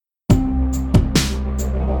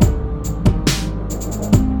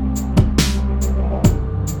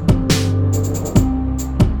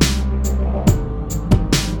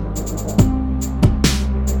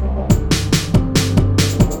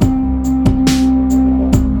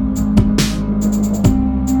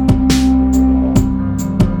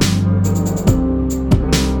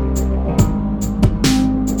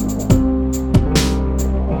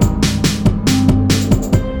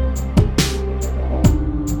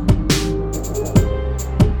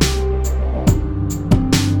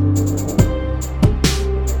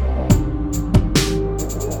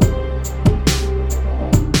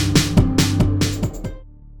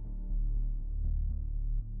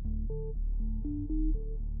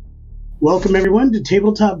Welcome everyone to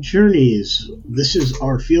Tabletop Journeys. This is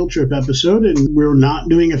our field trip episode, and we're not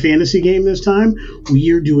doing a fantasy game this time.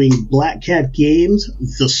 We are doing Black Cat Games,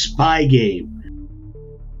 The Spy Game.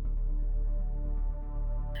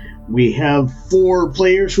 We have 4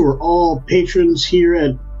 players who are all patrons here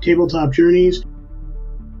at Tabletop Journeys.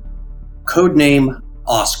 Codename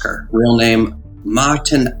Oscar. Real name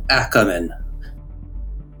Martin Ackerman.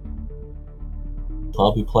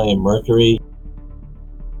 I'll be playing Mercury.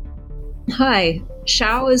 Hi,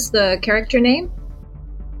 Shao is the character name.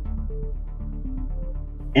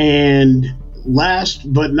 And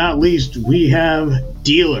last but not least, we have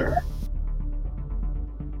Dealer.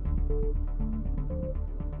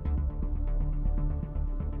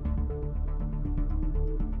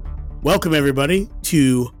 Welcome everybody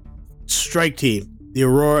to Strike Team, the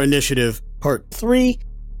Aurora Initiative, Part 3.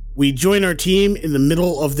 We join our team in the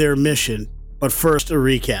middle of their mission, but first a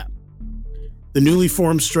recap. The newly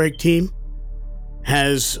formed Strike Team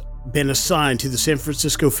has been assigned to the San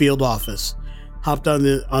Francisco field office, hopped on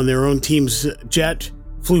their own team's jet,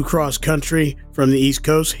 flew cross country from the East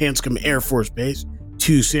Coast, Hanscom Air Force Base,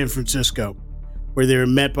 to San Francisco, where they were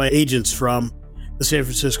met by agents from the San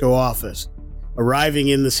Francisco office. Arriving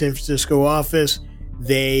in the San Francisco office,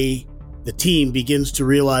 the team begins to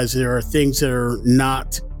realize there are things that are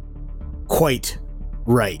not quite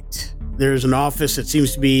right. There's an office that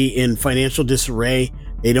seems to be in financial disarray.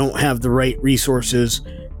 They don't have the right resources.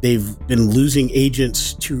 They've been losing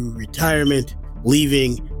agents to retirement,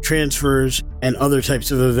 leaving, transfers, and other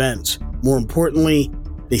types of events. More importantly,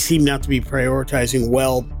 they seem not to be prioritizing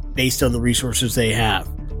well based on the resources they have.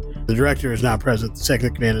 The director is not present. The second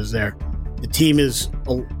in command is there. The team is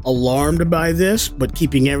alarmed by this, but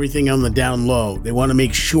keeping everything on the down low. They want to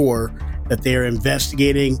make sure that they are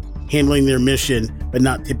investigating, handling their mission, but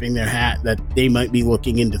not tipping their hat that they might be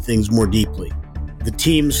looking into things more deeply. The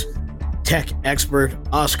team's tech expert,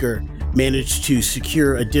 Oscar, managed to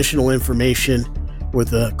secure additional information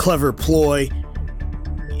with a clever ploy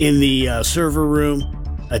in the server room,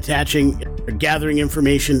 gathering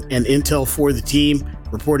information and intel for the team,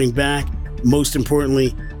 reporting back, most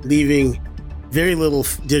importantly, leaving very little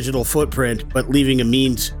digital footprint, but leaving a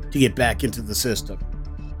means to get back into the system.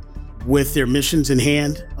 With their missions in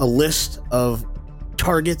hand, a list of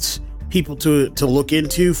targets, people to look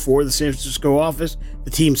into for the San Francisco office, the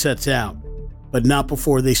team sets out, but not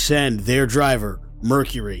before they send their driver,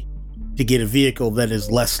 Mercury, to get a vehicle that is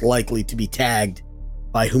less likely to be tagged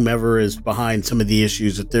by whomever is behind some of the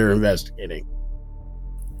issues that they're investigating.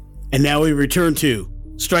 And now we return to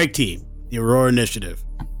Strike Team, the Aurora Initiative.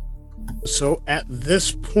 So at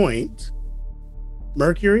this point,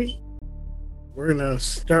 Mercury, we're going to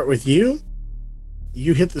start with you.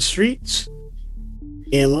 You hit the streets.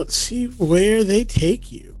 And let's see where they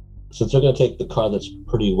take you. Since they're going to take the car that's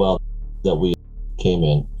pretty well that we came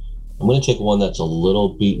in, I'm going to take one that's a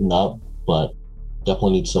little beaten up, but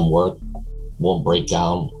definitely needs some work, won't break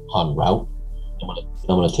down en route. I'm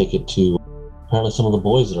going to take it to apparently some of the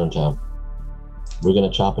boys that are in town. We're going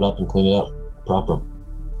to chop it up and clean it up proper.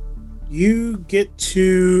 You get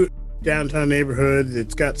to downtown neighborhood.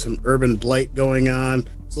 It's got some urban blight going on.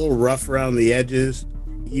 It's a little rough around the edges.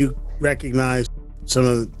 You recognize some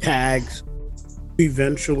of the tags. We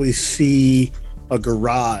eventually see a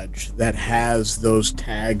garage that has those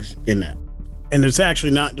tags in it. And it's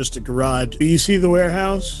actually not just a garage. You see the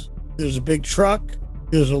warehouse? There's a big truck.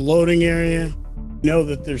 There's a loading area. You know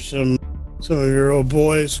that there's some of your old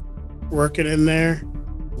boys working in there.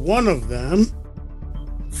 One of them,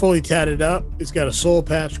 fully tatted up, he's got a soul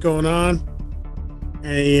patch going on.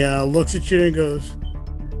 And he looks at you and goes,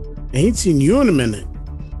 I ain't seen you in a minute.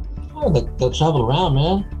 Oh, they'll travel around,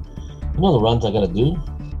 man. You know the runs I gotta do.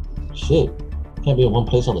 Shit, can't be in one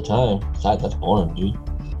place all the time. Besides, that's boring, dude.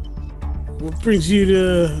 What brings you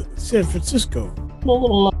to San Francisco? A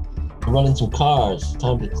little running some cars.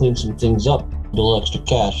 Time to clean some things up. A little extra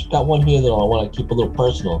cash. Got one here though I want to keep a little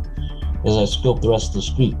personal as I scope the rest of the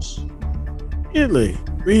streets.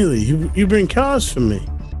 Really? You bring cars for me?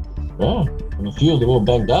 Yeah, and a few of them a little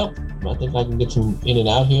banged up. I think I can get some in and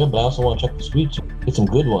out here, but I also want to check the streets. Get some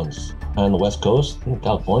good ones. On the West Coast, in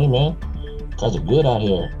California, man. Guys are good out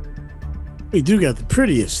here. We do got the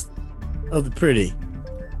prettiest of the pretty.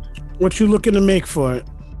 What you looking to make for it?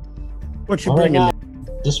 What you bringing?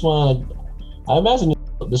 Right, this one, I imagine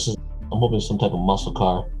this is, I'm hoping it's some type of muscle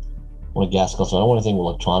car. I want a gas car, so I don't want anything with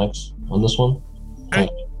electronics on this one. Kind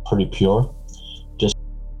of pretty pure. Just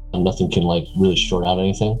nothing can like really short out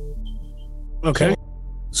anything. Okay.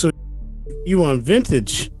 So you want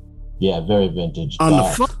vintage? Yeah, very vintage. On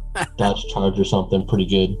Dodge, the Dodge Charger, something pretty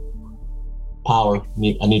good. power. I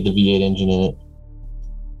need the V8 engine in it.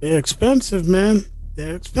 They're expensive, man.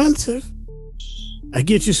 They're expensive. I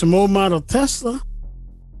get you some old model Tesla.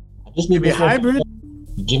 I just need Maybe a hybrid.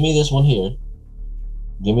 Give me this one here.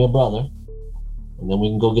 Give me a brother, and then we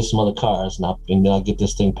can go get some other cars, and I'll get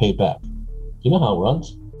this thing paid back. You know how it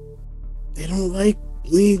runs. They don't like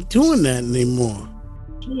me doing that anymore.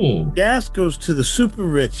 Gee. Gas goes to the super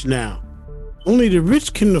rich now. Only the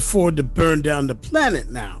rich can afford to burn down the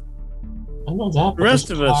planet now. I know that. The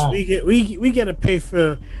rest of us, we gotta pay for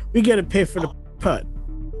the putt.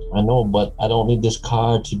 I know, but I don't need this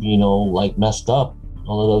car to be, like messed up.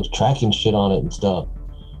 All of those tracking shit on it and stuff.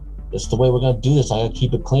 That's the way we're gonna do this. I gotta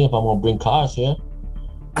keep it clean if I'm gonna bring cars here.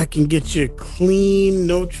 I can get you clean,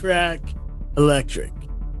 no track, electric.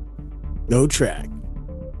 No track.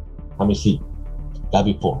 How many seats? Gotta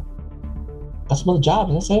be 4. Got some other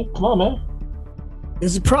jobs, that's it. Come on, man.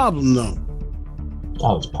 There's a problem though.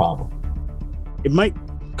 Oh, it's a problem. It might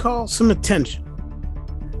call some attention.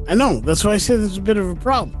 I know, that's why I said there's a bit of a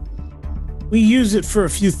problem. We use it for a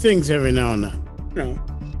few things every now and then.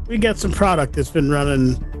 We got some product that's been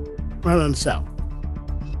running south.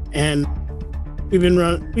 And we've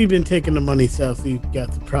been taking the money south. We've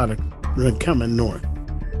got the product coming north.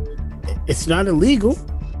 It's not illegal.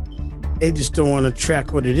 They just don't want to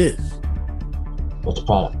track what it is. What's the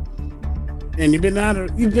product? And you've been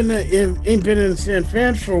in San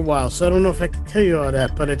Fran for a while, so I don't know if I can tell you all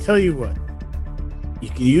that, but I tell you what. You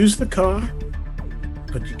can use the car,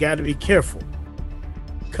 but you got to be careful.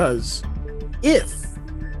 Because if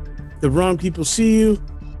the wrong people see you,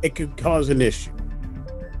 it could cause an issue.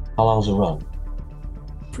 How long does it run?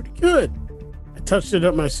 Pretty good. I touched it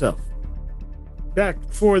up myself. Back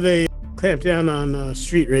before they clamped down on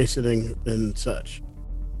street racing and such.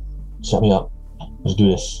 Set me up. Let's do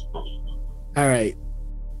this. All right.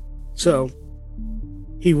 So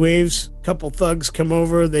he waves. A couple thugs come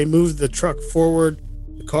over. They move the truck forward.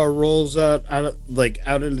 The car rolls out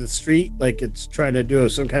into the street, like it's trying to do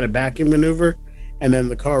some kind of backing maneuver, and then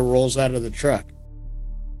the car rolls out of the truck.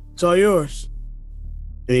 It's all yours.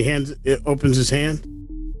 And opens his hand.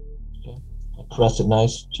 Okay. I caress it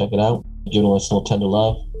nice. Check it out. Give it a little tender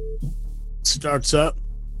love. Starts up,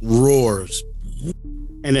 roars,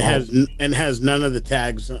 and it has none of the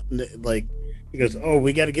tags. Like he goes, "Oh,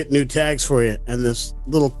 we got to get new tags for you." And this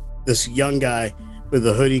young guy with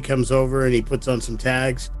a hoodie comes over and he puts on some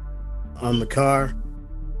tags on the car.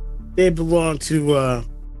 They belong to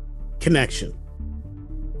Connection.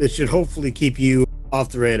 This should hopefully keep you off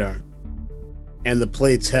the radar. And the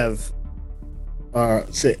plates are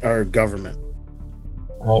government.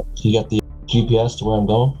 All right. So you got the GPS to where I'm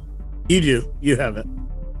going? You do. You have it.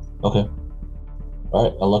 Okay. All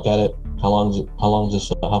right. I'll look at it. How long is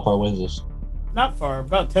this? How far away is this? Not far.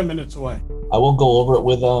 About 10 minutes away. I will go over it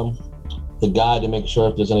with the guy to make sure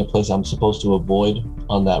if there's any place I'm supposed to avoid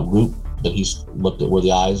on that route that he's looked at where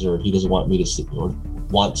the eyes, or he doesn't want me to see or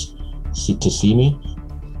wants to see me,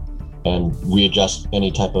 and readjust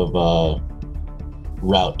any type of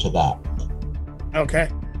route to that. Okay.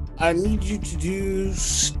 I need you to do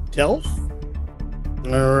stealth.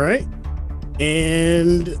 All right.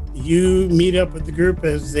 And you meet up with the group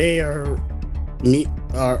as they are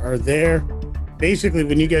there. Basically,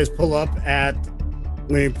 when you guys pull up at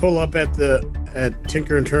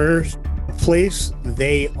Tinker and Turner's place,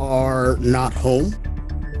 they are not home.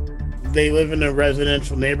 They live in a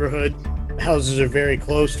residential neighborhood. Houses are very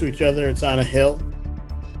close to each other. It's on a hill.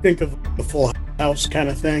 Think of a Full House kind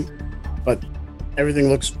of thing, but everything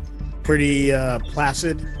looks pretty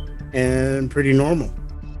placid and pretty normal.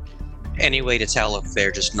 Any way to tell if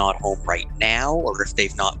they're just not home right now or if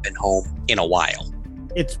they've not been home in a while?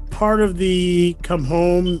 It's part of the come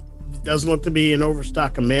home. Doesn't look to be an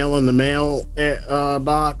overstock of mail in the mail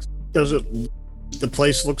box. The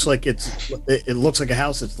place looks like it looks like a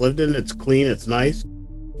house it's lived in. It's clean, it's nice,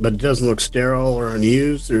 but it doesn't look sterile or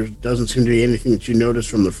unused. There doesn't seem to be anything that you notice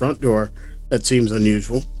from the front door that seems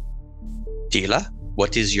unusual. Dealer,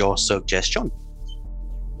 what is your suggestion?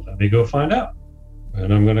 Let me go find out.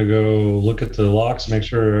 And I'm going to go look at the locks, make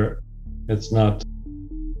sure it's not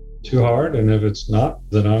too hard. And if it's not,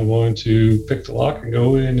 then I'm going to pick the lock and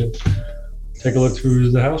go in and take a look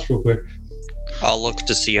through the house real quick. I'll look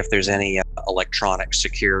to see if there's any electronic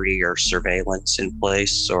security or surveillance in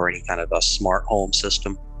place or any kind of a smart home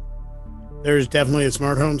system. There's definitely a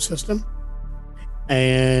smart home system.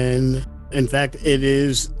 And in fact, it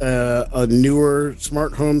is a newer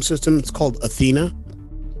smart home system. It's called Athena.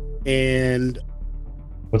 And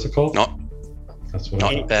what's it called? Not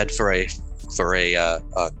bad for a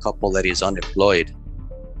couple that is unemployed.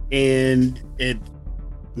 And it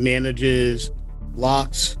manages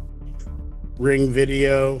locks, Ring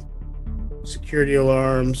video, security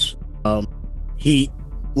alarms, heat,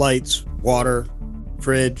 lights, water,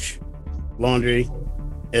 fridge, laundry.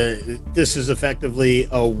 This is effectively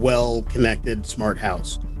a well-connected smart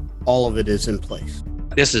house. All of it is in place.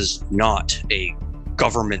 This is not a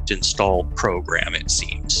government-installed program, it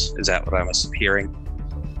seems. Is that what I'm hearing?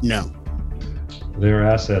 No. Their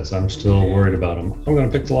assets, I'm still worried about them. I'm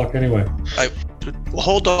going to pick the lock anyway.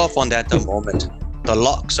 Hold off on that a moment. The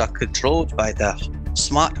locks are controlled by the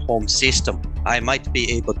smart home system. I might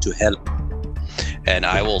be able to help. And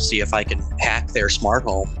I will see if I can hack their smart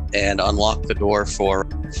home and unlock the door for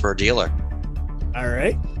a dealer. All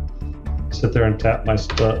right. Sit there and tap my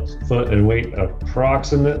foot and wait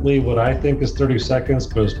approximately what I think is 30 seconds,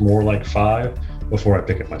 but it's more like 5 before I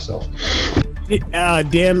pick it myself.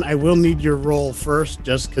 Dan, I will need your roll first,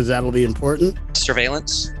 just because that'll be important.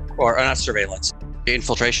 Surveillance? Or not surveillance.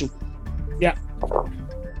 Infiltration? Yeah.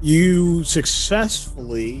 You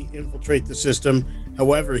successfully infiltrate the system.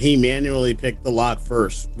 However, he manually picked the lock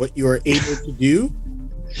first. What you are able to do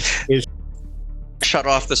is shut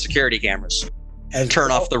off the security cameras. Turn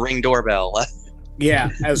off the Ring doorbell. Yeah,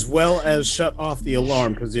 as well as shut off the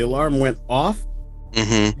alarm, because the alarm went off.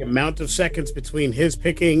 Mm-hmm. The amount of seconds between his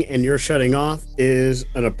picking and your shutting off is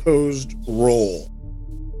an opposed roll.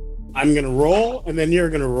 I'm going to roll, and then you're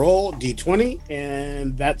going to roll D20,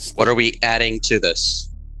 and that's... What are we adding to this?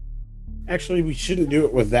 Actually, we shouldn't do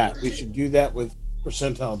it with that. We should do that with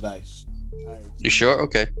percentile dice. You sure?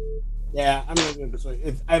 Okay. Yeah, I'm going to do it this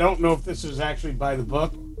way. I don't know if this is actually by the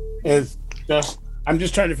book. I'm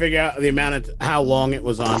just trying to figure out the amount of how long it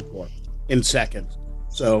was on for in seconds.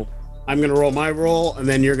 So I'm going to roll my roll, and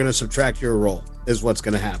then you're going to subtract your roll is what's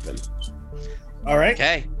going to happen. All right?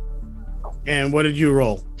 Okay. And what did you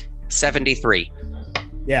roll? 73.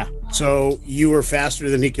 Yeah. So you were faster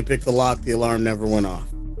than he could pick the lock. The alarm never went off.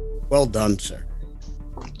 Well done, sir.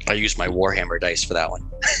 I used my Warhammer dice for that one.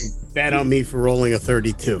 Bad on me for rolling a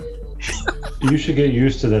 32. You should get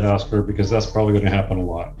used to that, Oscar, because that's probably going to happen a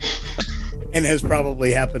lot. And has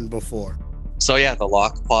probably happened before. So yeah, the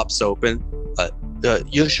lock pops open.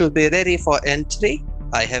 You should be ready for entry.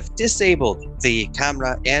 I have disabled the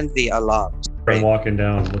camera and the alarms. I'm walking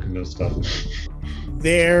down looking at stuff.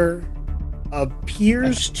 There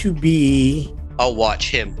appears to be... I'll watch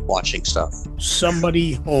him watching stuff.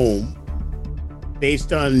 Somebody home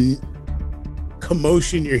based on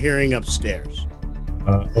commotion you're hearing upstairs.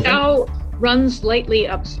 Okay. Shao runs lightly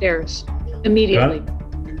upstairs immediately.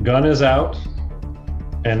 Gun is out,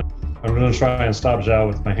 and I'm going to try and stop Zhao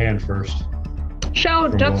with my hand first. Shao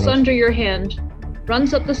ducks under your hand,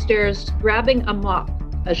 runs up the stairs, grabbing a mop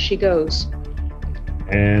as she goes.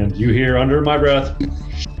 And you hear under my breath,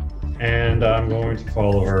 and I'm going to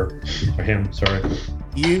follow him, sorry.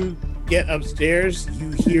 You get upstairs, you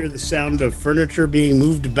hear the sound of furniture being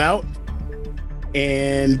moved about,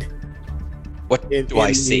 and what do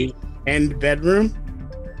I see? End bedroom.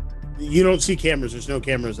 You don't see cameras. There's no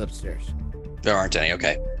cameras upstairs. There aren't any.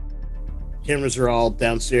 Okay. Cameras are all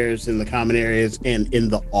downstairs in the common areas and in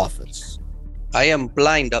the office. I am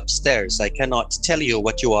blind upstairs. I cannot tell you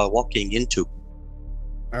what you are walking into.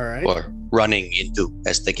 All right. Or running into,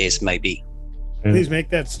 as the case may be. And, please make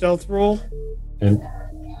that stealth roll. And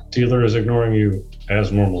dealer is ignoring you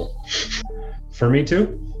as normal. For me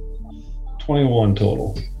too? 21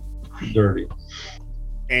 total. Dirty.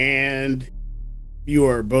 And you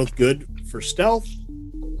are both good for stealth.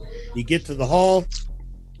 You get to the hall.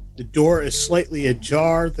 The door is slightly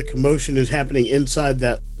ajar. The commotion is happening inside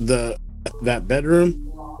that bedroom.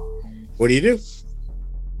 What do you do?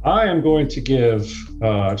 I am going to give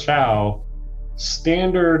Chow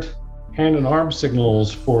standard hand and arm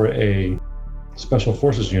signals for a special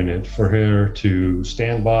forces unit for her to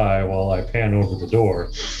stand by while I pan over the door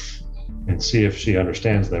and see if she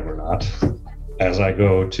understands them or not. As I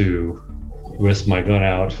go to, with my gun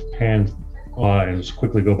out, pan and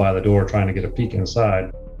quickly go by the door trying to get a peek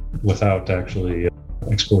inside without actually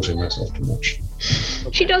exposing myself too much.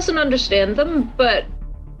 She doesn't understand them, but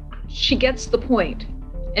she gets the point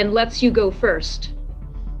and lets you go first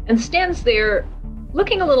and stands there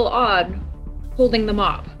looking a little odd, holding the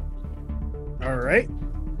mop. All right.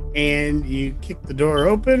 And you kick the door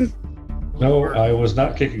open? No, I was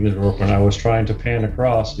not kicking the door open. I was trying to pan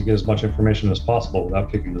across to get as much information as possible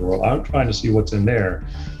without kicking the door. I'm trying to see what's in there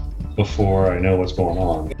before I know what's going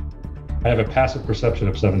on. I have a passive perception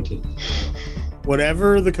of 17.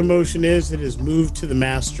 Whatever the commotion is, it has moved to the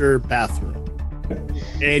master bathroom.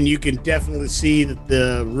 And you can definitely see that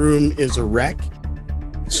the room is a wreck.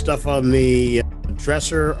 Stuff on the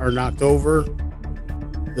dresser are knocked over.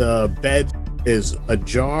 The bed is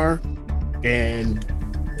ajar. And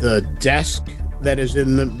The desk that is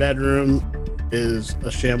in the bedroom is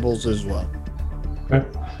a shambles as well. Okay.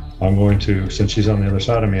 I'm going to, since she's on the other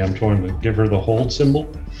side of me, I'm going to give her the hold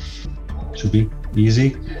symbol. Should be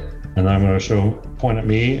easy. And then I'm going to point at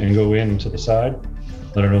me and go in to the side.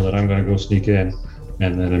 Let her know that I'm going to go sneak in,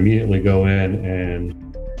 and then immediately go in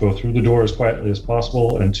and go through the door as quietly as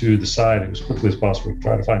possible and to the side as quickly as possible.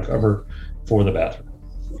 Try to find cover for the bathroom.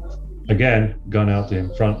 Again, gun out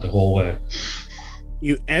in front the whole way.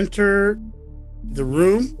 You enter the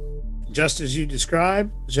room just as you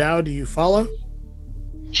described. Zhao, do you follow?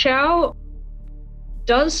 Chow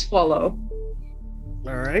does follow,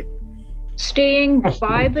 All right. staying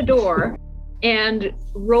by the door, and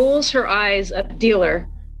rolls her eyes at the dealer.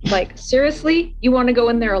 Like, seriously? You want to go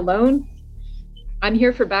in there alone? I'm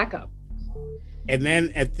here for backup. And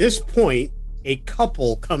then at this point, a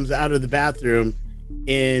couple comes out of the bathroom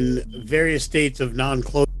in various states of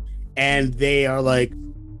non-clothing, and they are like,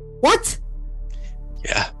 what?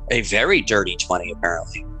 Yeah, a very dirty 20,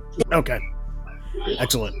 apparently. Okay.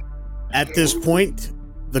 Excellent. At this point,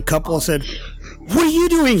 the couple said, what are you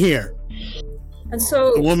doing here? And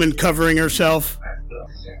so The woman covering herself,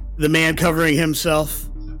 the man covering himself,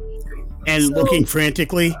 and looking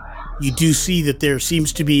frantically. You do see that there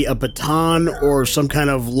seems to be a baton or some kind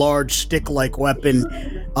of large stick-like weapon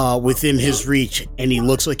within his reach, and he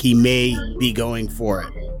looks like he may be going for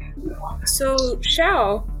it. So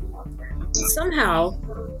Xiao, somehow,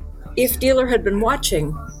 if Dealer had been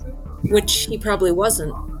watching, which he probably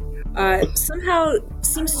wasn't, somehow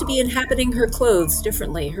seems to be inhabiting her clothes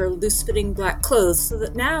differently, her loose-fitting black clothes, so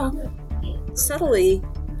that now, subtly,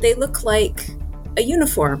 they look like a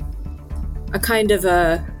uniform, a kind of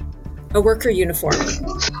a worker uniform.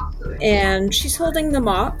 And she's holding the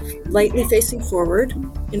mop, lightly facing forward,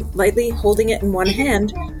 and lightly holding it in one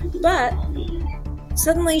hand, but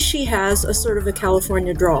suddenly she has a sort of a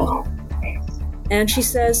California drawl. And she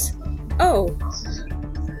says, "Oh,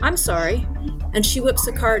 I'm sorry." And she whips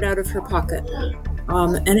a card out of her pocket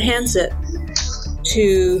and hands it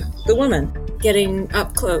to the woman, getting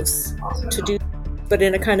up close to do, but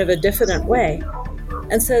in a kind of a diffident way,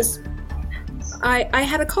 and says, I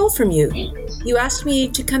had a call from you. You asked me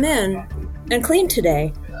to come in and clean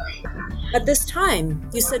today. At this time,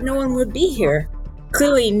 you said no one would be here.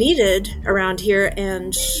 Clearly needed around here,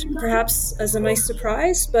 and perhaps as a nice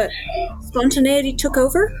surprise, but spontaneity took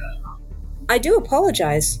over. I do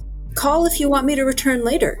apologize. Call if you want me to return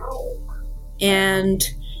later. And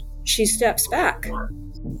she steps back.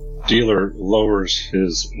 Dealer lowers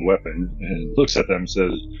his weapon and looks at them and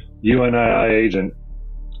says, UNII agent,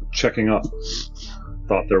 checking up.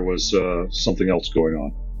 Thought there was something else going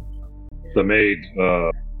on. The maid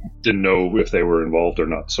didn't know if they were involved or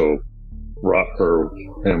not, so brought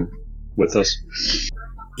him with us.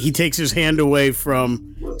 He takes his hand away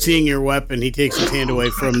from seeing your weapon. He takes his hand away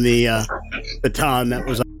from the baton that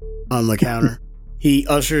was on the counter. He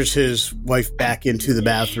ushers his wife back into the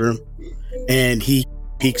bathroom, and he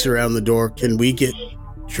peeks around the door. Can we get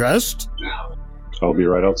dressed? I'll be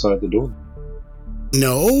right outside the door.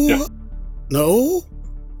 No. Yeah. No.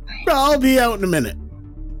 I'll be out in a minute.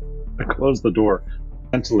 I close the door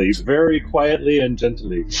gently, very quietly and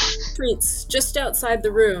gently. Treats just outside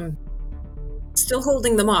the room, still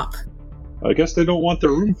holding the mop. I guess they don't want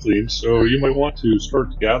their room cleaned, so you might want to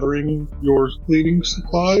start gathering your cleaning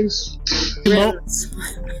supplies. Grins.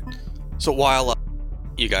 So while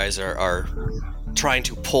you guys are trying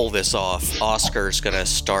to pull this off, Oscar's going to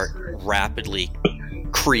start rapidly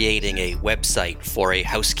creating a website for a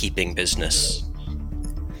housekeeping business.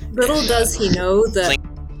 Little does he know that he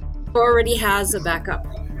already has a backup.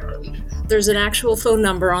 There's an actual phone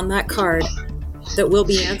number on that card that will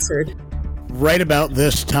be answered. Right about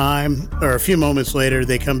this time, or a few moments later,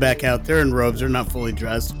 they come back out. They're in robes. They're not fully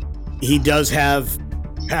dressed. He does have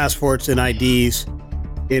passports and IDs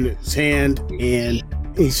in his hand, and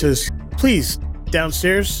he says, "Please,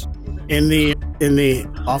 downstairs in the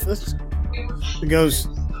office." He goes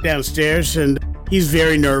downstairs, and he's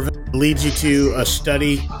very nervous. Leads you to a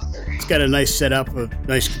study. It's got a nice setup, a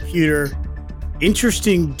nice computer.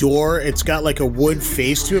 Interesting door. It's got like a wood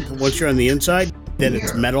face to it, but once you're on the inside, then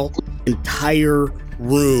it's metal. Entire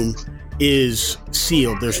room is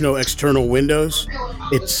sealed. There's no external windows.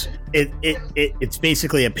 It's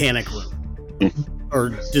basically a panic room, or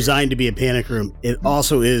designed to be a panic room. It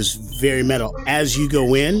also is very metal. As you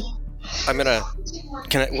go in,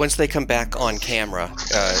 once they come back on camera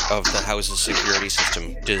of the house's security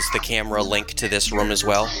system, does the camera link to this room as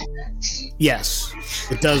well? yes,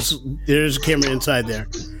 it does. There's a camera inside there.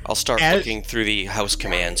 I'll start looking through the house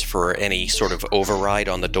commands for any sort of override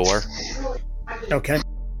on the door. Okay.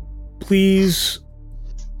 Please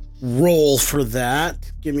roll for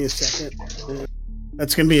that. Give me a second.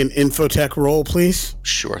 That's going to be an infotech roll, please.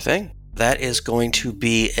 Sure thing. That is going to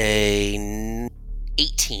be a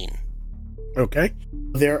 18. Okay.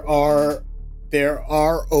 There are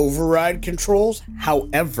override controls.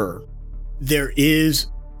 However,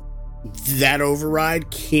 that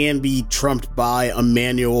override can be trumped by a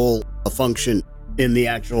manual function in the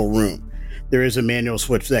actual room. There is a manual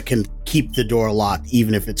switch that can keep the door locked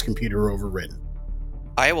even if it's computer overridden.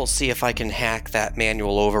 I will see if I can hack that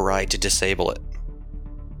manual override to disable it.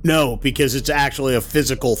 No, because it's actually a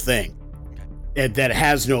physical thing that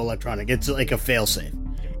has no electronic. It's like a failsafe.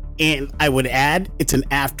 And I would add, it's an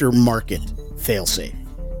aftermarket failsafe.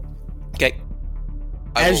 Okay.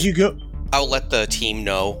 You go... I'll let the team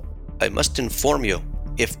know. I must inform you,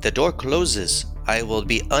 if the door closes, I will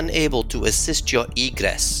be unable to assist your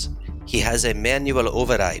egress. He has a manual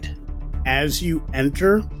override. As you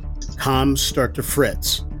enter, comms start to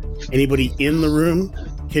fritz. Anybody in the room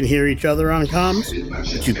can hear each other on comms,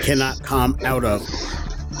 but you cannot comm out of.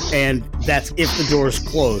 And that's if the door's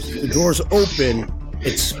closed. If the door's open,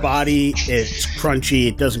 it's spotty, it's crunchy,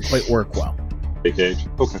 it doesn't quite work well. Okay.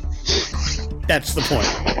 That's the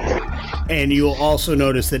point. And you'll also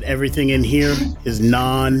notice that everything in here is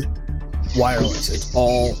non-wireless. It's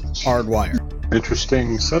all hardwired.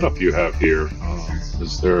 Interesting setup you have here.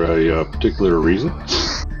 Is there a particular reason?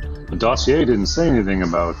 The dossier didn't say anything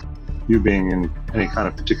about you being in any kind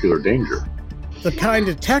of particular danger. The kind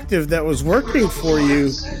detective that was working for you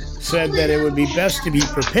said that it would be best to be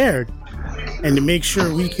prepared and to make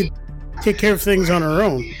sure we could take care of things on our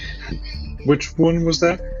own. Which one was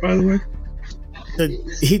that, by the way?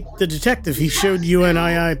 The detective, he showed you an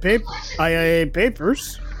IIA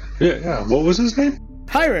papers. Yeah. What was his name?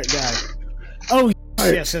 Pirate guy. Oh,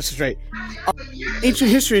 yes, that's right.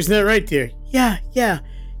 Ancient history, isn't that right, dear? Yeah.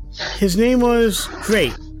 His name was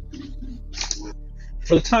Drake.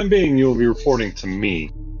 For the time being, you'll be reporting to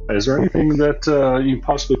me. Is there anything that you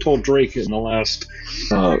possibly told Drake in the last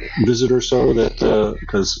visit or so that,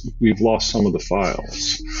 because we've lost some of the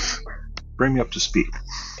files? Bring me up to speed.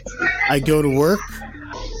 I go to work.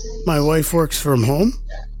 My wife works from home.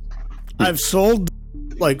 I've sold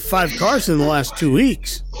like 5 cars in the last 2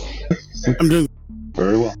 weeks. I'm doing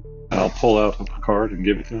very well. I'll pull out a card and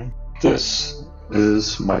give it to him. This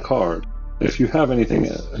is my card. If you have anything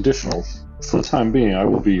additional, for the time being, I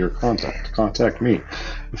will be your contact. Contact me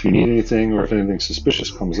if you need anything or if anything suspicious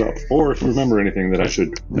comes up, or if you remember anything that I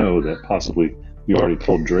should know that possibly you already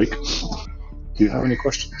told Drake. Do you have any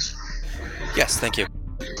questions? Yes, thank you.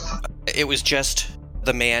 It was just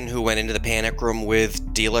the man who went into the panic room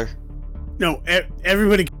with Dealer? No,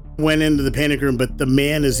 everybody went into the panic room, but the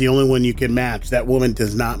man is the only one you can match. That woman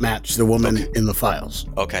does not match the woman in the files.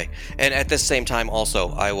 Okay. And at the same time, also,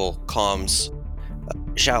 I will comms.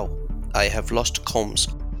 Xiao, I have lost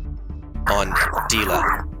comms on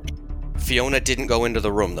Dealer. Fiona didn't go into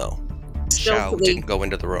the room, though. Xiao didn't go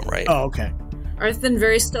into the room, right? Oh, okay. Arthur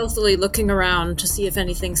very stealthily looking around to see if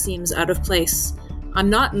anything seems out of place. I'm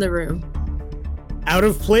not in the room. Out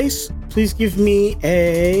of place? Please give me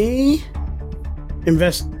a...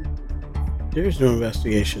 There is no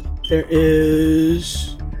investigation. There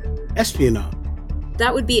is... espionage.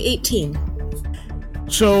 That would be 18.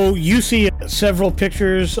 So you see several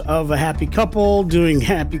pictures of a happy couple doing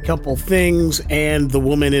happy couple things, and the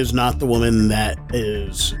woman is not the woman that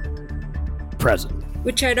is present.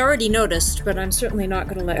 Which I'd already noticed, but I'm certainly not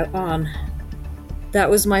going to let it on. That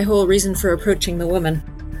was my whole reason for approaching the woman.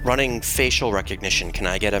 Running facial recognition, can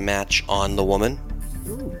I get a match on the woman?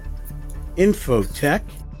 Ooh. Infotech.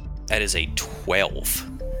 That is a 12.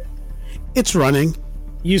 It's running.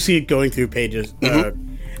 You see it going through pages.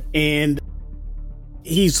 And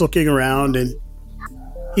he's looking around, and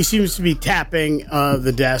he seems to be tapping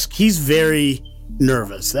the desk. He's very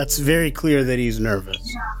nervous. That's very clear that he's nervous.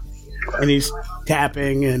 And he's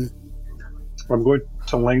tapping, and... I'm going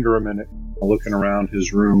to linger a minute, looking around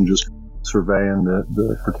his room, just surveying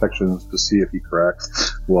the protections to see if he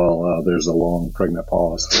cracks while there's a long, pregnant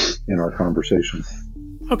pause in our conversation.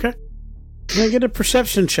 Okay. Can I get a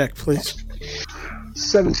perception check, please?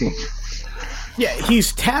 17. Yeah,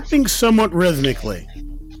 he's tapping somewhat rhythmically.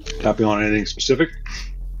 Tapping on anything specific?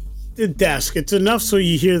 The desk. It's enough so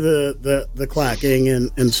you hear the clacking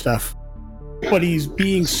and stuff. But he's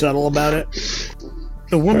being subtle about it.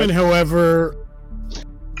 The woman, however,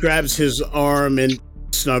 grabs his arm and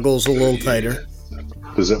snuggles a little tighter.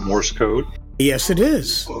 Is it Morse code? Yes, it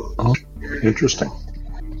is. Oh, interesting.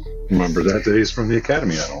 Remember that days from the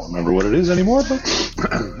academy. I don't remember what it is anymore, but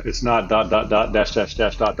it's not ... dash ...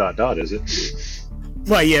 is it?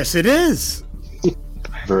 Why, yes, it is.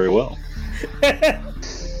 Very well.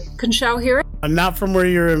 Can Shao hear it? Not from where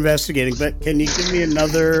you're investigating, but can you give me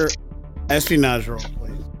another espionage roll,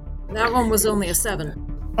 please? That one was only a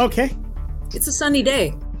 7. Okay. It's a sunny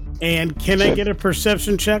day. And can I get a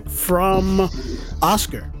perception check from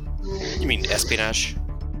Oscar? You mean espionage?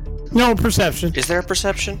 No, perception. Is there a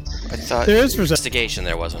perception? I thought There is perception. investigation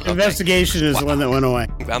there wasn't. Okay. Investigation is the one that went away.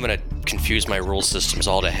 I'm gonna confuse my rule systems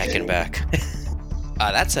all to heckin' back.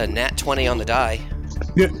 That's a nat 20 on the die,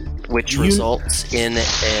 Yeah. which results in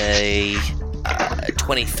a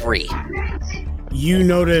 23. You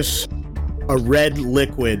notice a red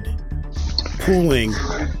liquid pooling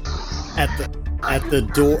at the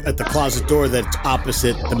door, at the closet door that's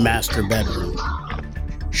opposite the master bedroom.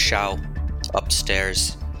 Shao,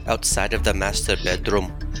 upstairs, outside of the master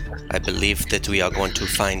bedroom. I believe that we are going to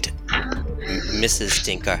find Mrs.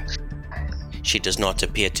 Tinker. She does not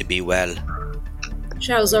appear to be well.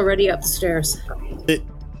 Shao's already upstairs.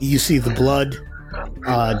 You see the blood.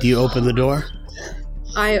 Do you open the door?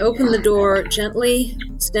 I open the door gently,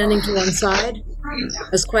 standing to one side,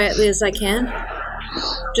 as quietly as I can,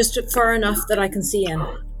 just far enough that I can see in.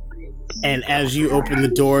 And as you open the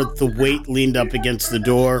door, the weight leaned up against the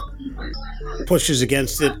door pushes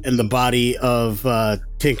against it, and the body of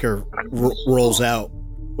Tinker rolls out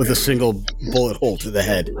with a single bullet hole to the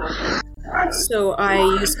head. So I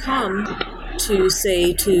use comm to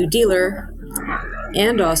say to Dealer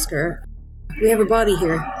and Oscar, we have a body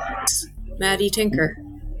here. Maddie Tinker.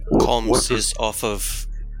 Comms is off of...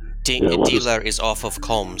 Dealer is off of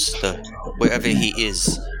comms. Wherever he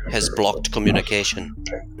is has blocked communication.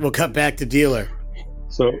 We'll cut back to Dealer.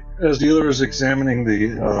 So, as Dealer is examining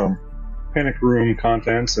the panic room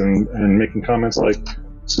contents and making comments like,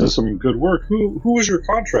 this is some good work, who was your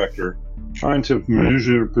contractor? Trying to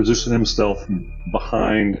maneuver, position himself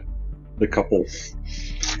behind the couple,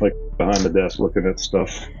 like behind the desk looking at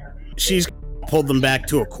stuff. She's pulled them back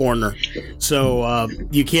to a corner, so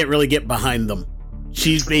you can't really get behind them.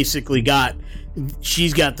 She's basically got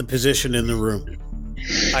the position in the room.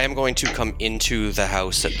 I am going to come into the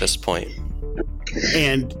house at this point.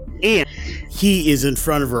 And he is in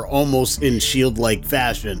front of her almost in shield-like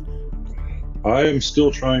fashion. I am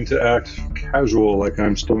still trying to act casual, like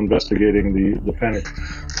I'm still investigating the panic.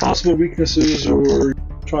 Possible weaknesses, or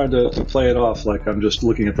trying to play it off like I'm just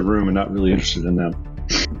looking at the room and not really interested in them.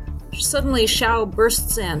 Suddenly, Shao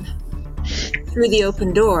bursts in through the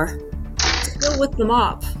open door, still with the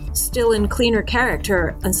mop, still in cleaner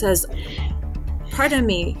character, and says, "Pardon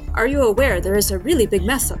me, are you aware there is a really big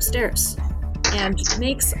mess upstairs?" And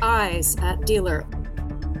makes eyes at Dealer.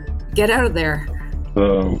 Get out of there.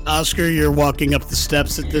 Oscar, you're walking up the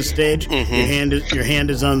steps at this stage. Mm-hmm. Your hand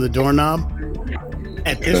is on the doorknob.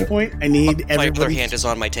 At this point, I need everybody. My other hand is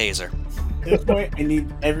on my taser. At this point, I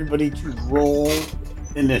need everybody to roll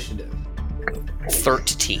initiative.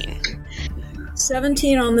 13.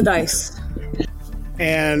 17 on the dice.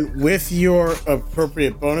 And with your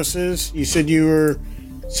appropriate bonuses, you said you were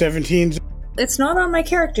 17. It's not on my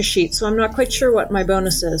character sheet, so I'm not quite sure what my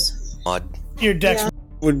bonus is. Odd. Your dex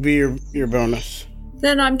would be your bonus.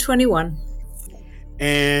 Then I'm 21.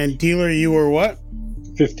 And Dealer, you were what?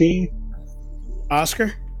 15.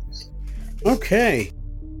 Oscar? Okay.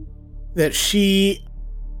 That she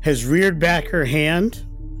has reared back her hand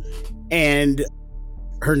and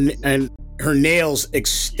her nails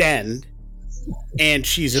extend, and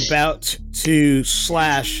she's about to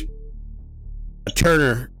slash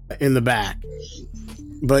Turner in the back.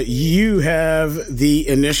 But you have the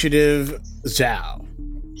initiative, Zhao.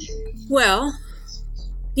 Well,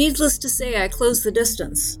 needless to say, I closed the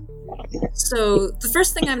distance. So the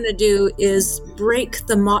first thing I'm going to do is break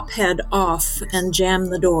the mop head off and jam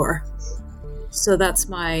the door. So that's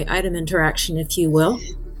my item interaction, if you will.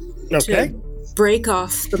 Okay. To break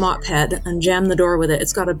off the mop head and jam the door with it.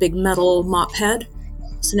 It's got a big metal mop head.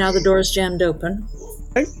 So now the door's jammed open.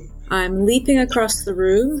 Okay. I'm leaping across the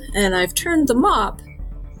room, and I've turned the mop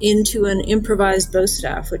into an improvised bow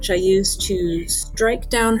staff, which I use to strike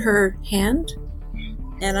down her hand.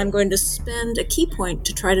 And I'm going to spend a key point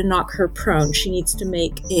to try to knock her prone. She needs to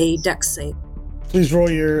make a dex save. Please roll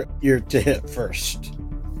your to hit first.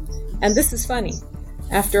 And this is funny,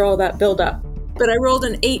 after all that build-up. But I rolled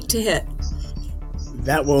an 8 to hit.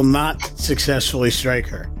 That will not successfully strike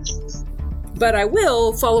her. But I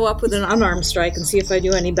will follow up with an unarmed strike and see if I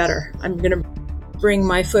do any better. I'm going to bring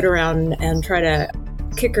my foot around and try to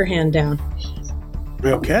kick her hand down.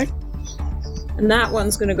 Okay. And that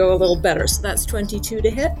one's going to go a little better. So that's 22 to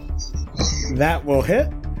hit. That will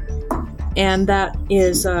hit. And that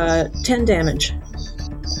is 10 damage.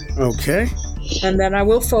 Okay. And then I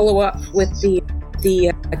will follow up with the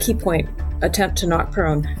key point attempt to knock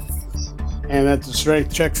prone. And that's a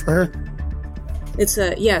strength check for her. It's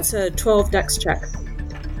a 12 dex check.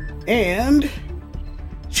 And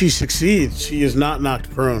she succeeds. She is not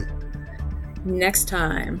knocked prone. Next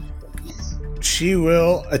time. She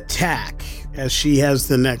will attack as she has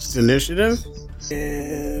the next initiative.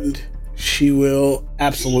 And she will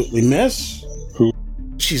absolutely miss. Who?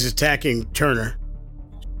 She's attacking Turner.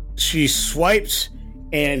 She swipes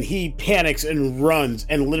and he panics and runs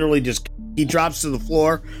and literally he drops to the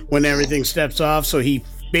floor when everything steps off, so he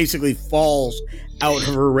basically falls out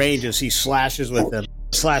of her range as he slashes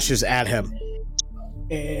at him.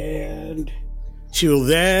 And she will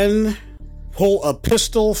then pull a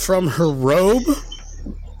pistol from her robe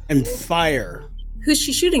and fire. Who's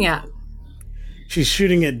she shooting at? She's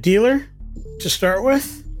shooting at Dealer to start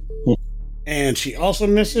with. And she also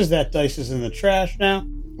misses. That dice is in the trash now.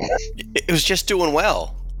 It was just doing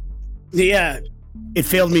well. Yeah, it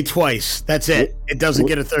failed me twice. That's it. It doesn't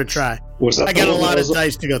get a third try. I got a lot of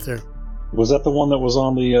dice to go through. Was that the one that was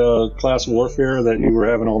on the class warfare that you were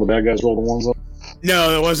having all the bad guys roll the ones on?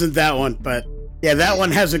 No, it wasn't that one. But yeah, that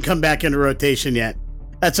one hasn't come back into rotation yet.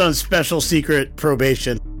 That's on special secret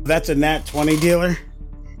probation. That's a nat 20 Dealer.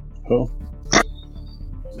 Oh.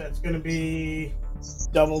 That's going to be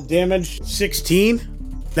double damage,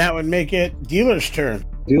 16. That would make it Dealer's turn.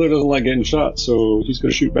 Dealer doesn't like getting shot, so he's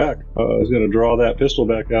going to shoot back. He's going to draw that pistol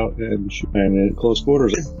back out and shoot in close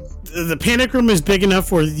quarters. The panic room is big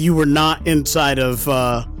enough where you were not inside of...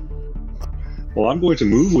 Well, I'm going to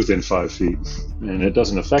move within 5 feet, and it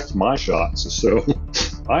doesn't affect my shots, so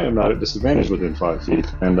I am not at disadvantage within 5 feet,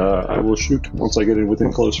 and I will shoot once I get in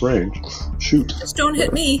within close range. Shoot. Just don't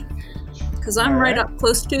hit me, because I'm right up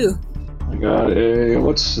close too. I got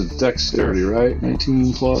what's the dexterity, right?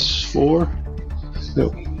 19 plus 4? No,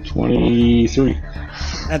 23.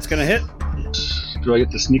 That's going to hit. Do I get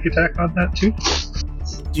the sneak attack on that too?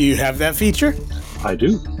 Do you have that feature? I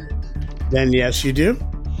do. Then yes, you do.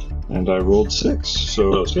 And I rolled 6.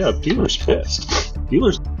 So yeah, Dealer's pissed.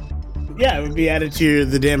 Yeah, it would be added to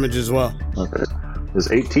the damage as well. Okay. There's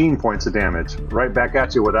 18 points of damage. Right back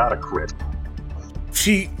at you without a crit.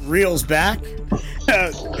 She reels back,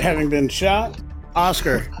 having been shot.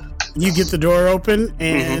 Oscar, you get the door open,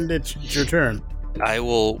 and it's your turn. I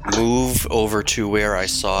will move over to where I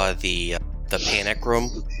saw the panic room,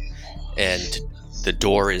 and the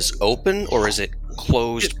door is open, or is it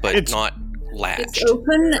closed but not latched? It's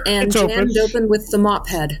open and jammed open with the mop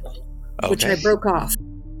head, which I broke off.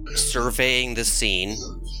 Surveying the scene,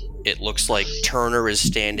 it looks like Turner is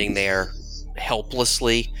standing there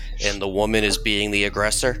helplessly, and the woman is being the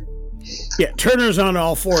aggressor. Yeah, Turner's on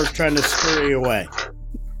all fours trying to scurry away.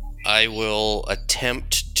 I will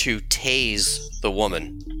attempt to tase the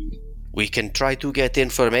woman. We can try to get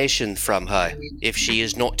information from her if she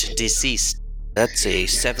is not deceased. That's a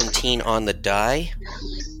 17 on the die.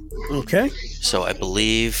 Okay. So I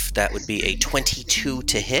believe that would be a 22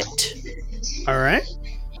 to hit. All right.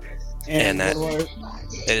 And that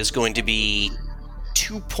is going to be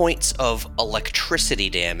 2 points of electricity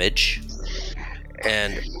damage.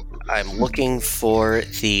 And I'm looking for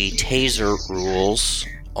the taser rules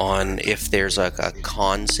on if there's a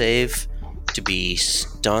con save to be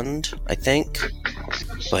stunned, I think.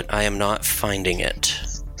 But I am not finding it.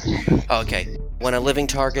 Okay. When a living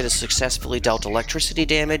target is successfully dealt electricity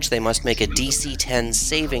damage, they must make a DC 10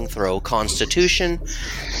 saving throw Constitution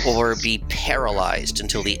or be paralyzed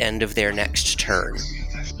until the end of their next turn.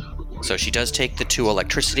 So she does take the 2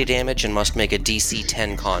 electricity damage and must make a DC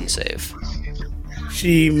 10 con save.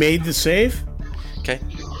 She made the save. Okay.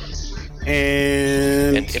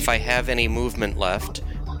 And if I have any movement left,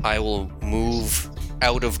 I will move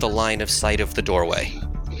out of the line of sight of the doorway.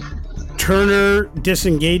 Turner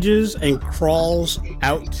disengages and crawls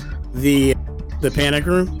out the panic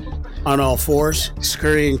room on all fours,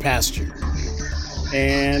 scurrying past you.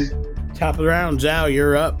 And top of the round, Zhao,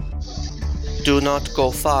 you're up. Do not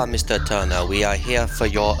go far, Mr. Turner. We are here for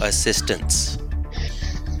your assistance.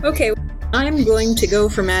 Okay, I'm going to go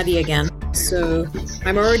for Maddie again. So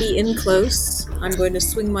I'm already in close. I'm going to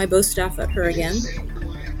swing my bow staff at her again,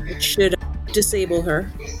 which should disable her.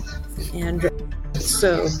 And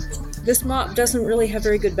so this mop doesn't really have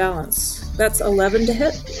very good balance. That's 11 to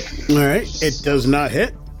hit. All right, it does not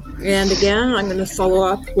hit. And again, I'm going to follow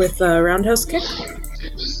up with a roundhouse kick.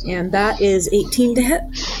 And that is 18 to hit.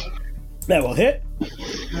 That will hit.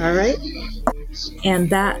 All right. And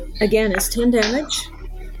that, again, is 10 damage.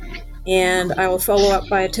 And I will follow up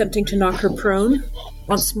by attempting to knock her prone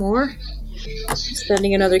once more,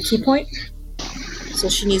 spending another key point. So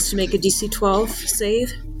she needs to make a DC 12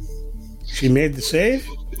 save. She made the save?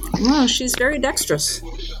 Oh, she's very dexterous.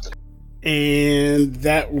 And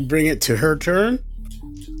that will bring it to her turn.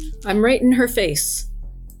 I'm right in her face,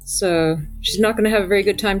 so she's not going to have a very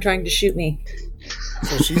good time trying to shoot me.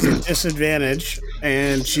 So she's at disadvantage,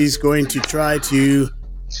 and she's going to try to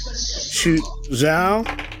shoot Zhao.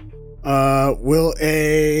 Will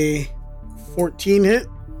a 14 hit?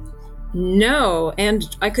 No,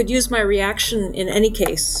 and I could use my reaction in any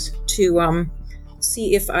case to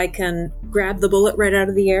see if I can grab the bullet right out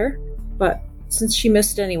of the air, but since she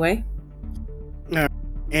missed anyway.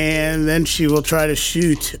 And then she will try to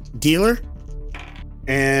shoot Dealer,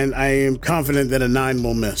 and I am confident that a 9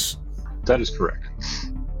 will miss. That is correct.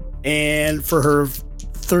 And for her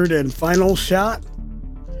third and final shot,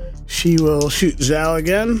 she will shoot Zhao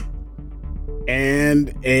again,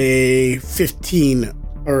 and a 15,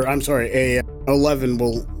 or I'm sorry, a 11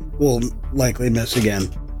 will likely miss again.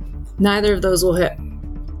 Neither of those will hit.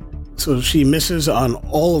 So she misses on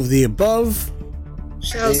all of the above.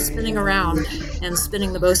 Xiao's spinning around and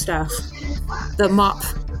spinning the bow staff. The mop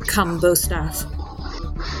come bow staff.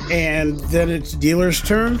 And then it's Dealer's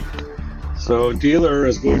turn. So Dealer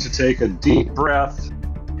is going to take a deep breath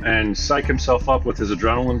and psych himself up with his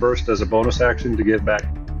adrenaline burst as a bonus action to get back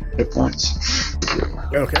hit points.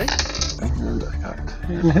 Okay. And I got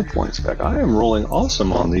 10 hit points back. I am rolling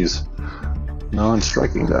awesome on these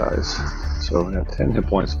non-striking dice. So I got 10 hit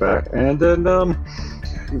points back. And then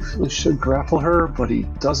he really should grapple her, but he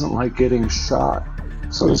doesn't like getting shot.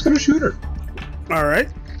 So he's going to shoot her. All right.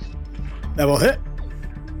 That will hit.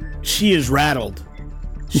 She is rattled.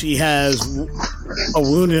 She has a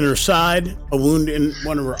wound in her side, a wound in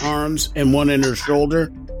one of her arms, and one in her shoulder.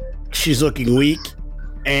 She's looking weak,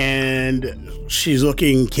 and she's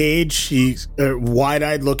looking caged. She's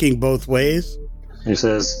wide-eyed, looking both ways.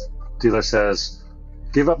 Dealer says,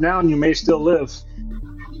 give up now and you may still live.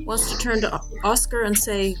 Wants to turn to Oscar and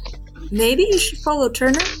say, maybe you should follow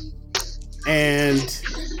Turner? And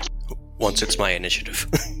once it's my initiative.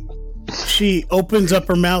 She opens up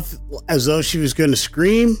her mouth as though she was going to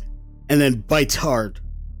scream, and then bites hard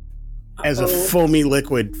as a foamy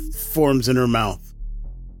liquid forms in her mouth.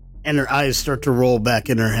 And her eyes start to roll back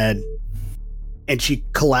in her head. And she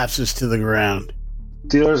collapses to the ground.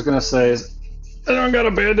 Dealer's going to say, anyone got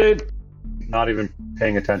a Band-Aid? Not even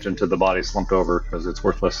paying attention to the body slumped over because it's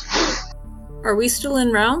worthless. Are we still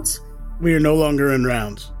in rounds? We are no longer in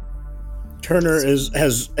rounds. Turner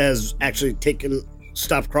has actually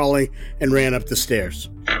stopped crawling and ran up the stairs.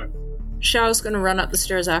 Xiao's going to run up the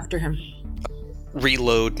stairs after him.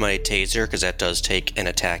 Reload my taser, because that does take an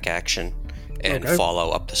attack action, and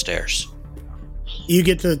follow up the stairs. You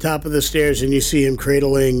get to the top of the stairs and you see him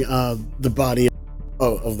cradling the body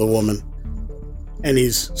of the woman. And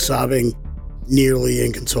he's sobbing nearly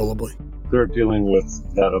inconsolably. They're dealing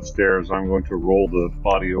with that upstairs. I'm going to roll the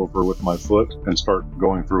body over with my foot and start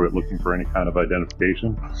going through it looking for any kind of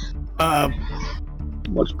identification.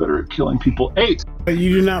 Much better at killing people. 8! But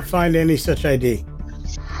you do not find any such ID.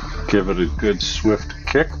 Give it a good swift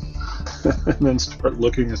kick. And then start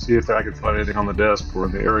looking to see if I can find anything on the desk or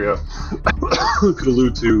in the area who could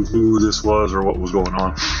allude to who this was or what was going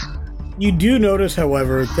on. You do notice,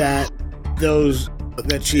 however, that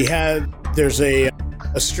she had, there's a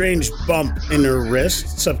strange bump in her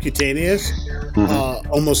wrist, subcutaneous,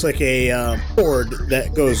 almost like a cord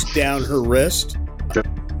that goes down her wrist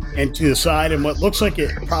and to the side, and what looks like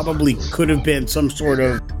it probably could have been some sort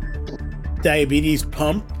of diabetes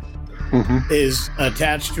pump is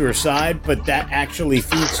attached to her side, but that actually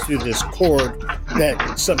feeds through this cord that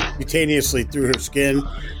subcutaneously through her skin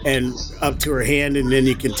and up to her hand, and then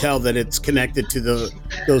you can tell that it's connected to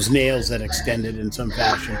those nails that extended in some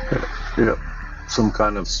fashion. Yeah, some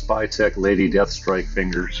kind of spy tech Lady Deathstrike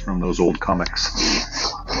fingers from those old comics.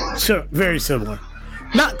 So very similar.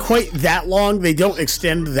 Not quite that long. They don't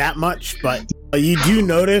extend that much, but you do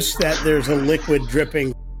notice that there's a liquid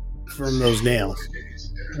dripping from those nails.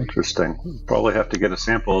 Interesting. Probably have to get a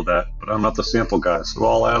sample of that, but I'm not the sample guy, so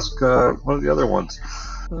I'll ask one of the other ones.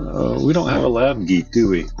 We don't have a lab geek, do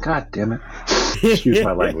we? God damn it. Excuse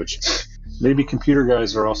my language. Maybe computer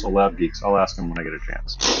guys are also lab geeks. I'll ask them when I get a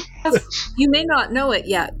chance. You may not know it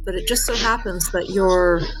yet, but it just so happens that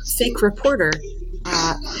your fake reporter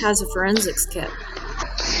has a forensics kit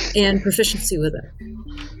and proficiency with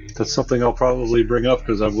it. That's something I'll probably bring up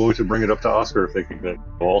because I'm going to bring it up to Oscar thinking that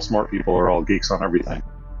all smart people are all geeks on everything.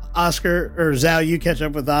 Oscar, or Zhao, you catch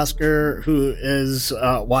up with Oscar, who is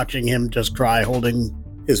watching him just cry, holding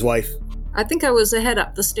his wife. I think I was ahead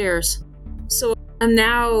up the stairs. So I'm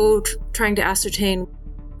now trying to ascertain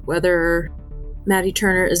whether Maddie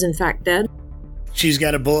Turner is in fact dead. She's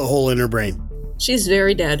got a bullet hole in her brain. She's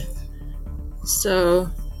very dead. So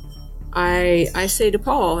I say to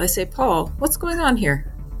Paul, Paul, what's going on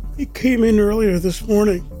here? He came in earlier this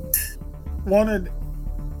morning. Wanted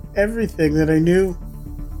everything that I knew.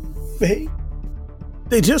 They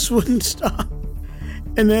just wouldn't stop.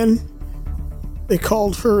 And then they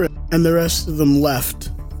called her and the rest of them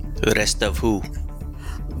left. The rest of who?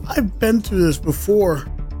 I've been through this before.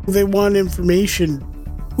 They want information.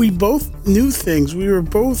 We both knew things. We were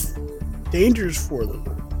both dangerous for them.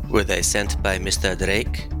 Were they sent by Mr.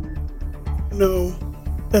 Drake? No,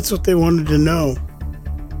 that's what they wanted to know.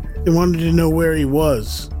 They wanted to know where he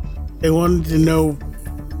was. They wanted to know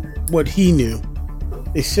what he knew.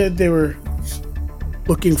 They said they were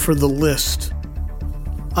looking for the list.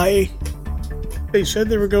 They said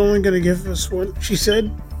they were only going to give us one. She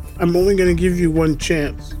said, I'm only going to give you one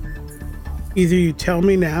chance. Either you tell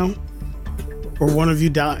me now, or one of you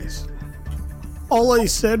dies. All I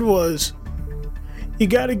said was, you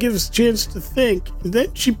got to give us a chance to think. And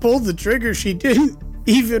then she pulled the trigger. She didn't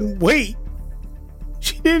even wait.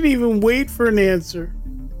 She didn't even wait for an answer.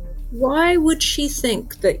 Why would she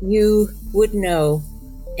think that you would know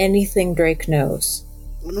anything Drake knows?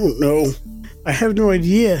 I don't know. I have no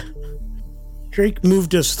idea. Drake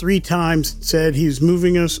moved us 3 times and said he was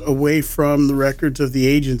moving us away from the records of the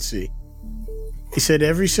agency. He said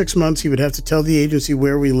every 6 months he would have to tell the agency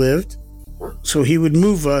where we lived, so he would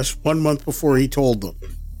move us 1 month before he told them.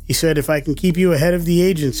 He said if I can keep you ahead of the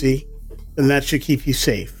agency, then that should keep you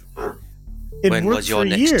safe. When was your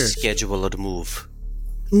next scheduled move?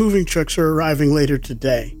 Moving trucks are arriving later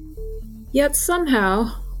today. Yet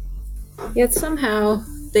somehow,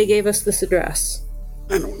 they gave us this address.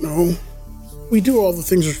 I don't know. We do all the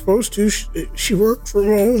things we're supposed to. She worked from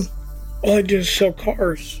home. All I did is sell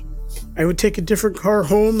cars. I would take a different car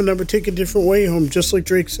home, and I would take a different way home, just like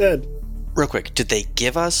Drake said. Real quick, did they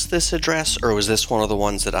give us this address, or was this one of the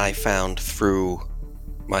ones that I found through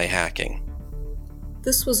my hacking?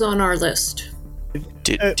 This was on our list.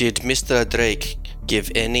 Did Mr. Drake give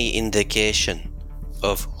any indication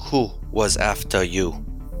of who was after you?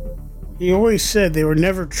 He always said they were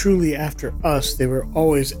never truly after us. They were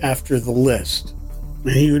always after the list.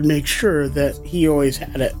 And he would make sure that he always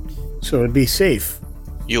had it, so it'd be safe.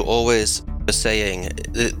 You always were saying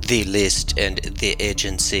the list and the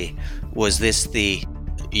agency. Was this the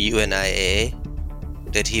UNIA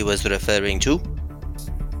that he was referring to?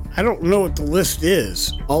 I don't know what the list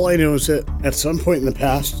is. All I know is that at some point in the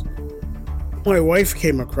past, my wife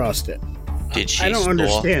came across it. Did she I don't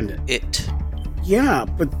understand it? Yeah,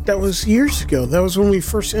 but that was years ago. That was when we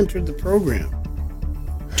first entered the program.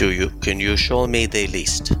 Can you show me the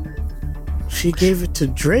list? She gave it to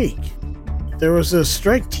Drake. There was a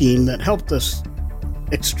strike team that helped us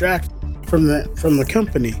extract from the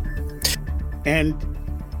company. And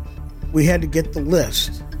we had to get the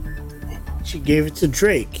list. She gave it to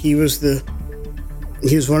Drake. He was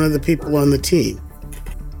one of the people on the team.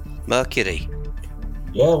 Mercury.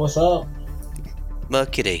 Yeah, what's up?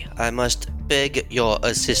 Mercury, I must beg your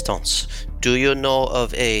assistance. Do you know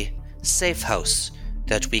of a safe house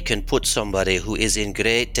that we can put somebody who is in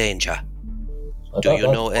great danger? Do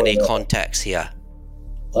you know any contacts here?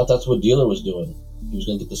 I thought that's what Dealer was doing. He was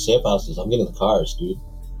going to get the safe houses. I'm getting the cars, dude.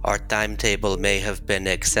 Our timetable may have been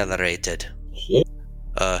accelerated. Shit.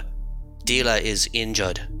 Dealer is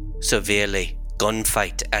injured severely.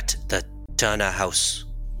 Gunfight at the Turner house.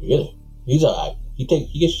 Really? He's alright. He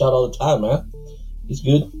gets shot all the time, man. He's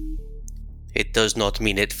good. It does not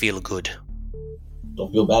mean it feel good.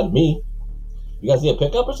 Don't feel bad to me. You guys need a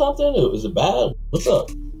pickup or something? Is it bad? What's up?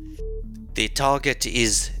 The target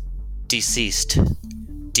is deceased.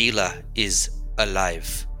 Dealer is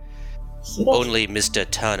alive. See, only Mr.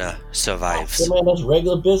 Turner survives. Oh, man, that's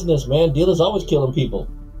regular business, man. Dealer's always killing people.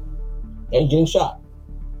 And getting shot.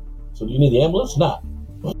 So do you need the ambulance? Not.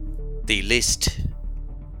 The list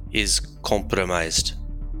is compromised.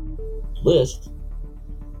 List?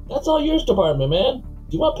 That's all yours department, man. Do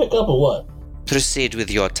you want to pick up or what? Proceed with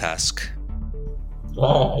your task.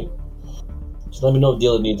 Alright. Just let me know if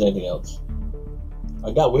Dealer needs anything else.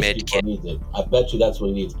 I got whiskey if he needs it. I bet you that's what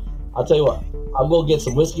he needs. I'll tell you what. I'll go get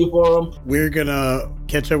some whiskey for him. We're gonna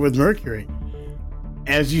catch up with Mercury.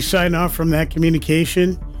 As you sign off from that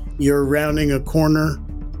communication, you're rounding a corner.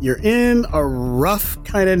 You're in a rough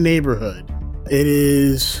kind of neighborhood. It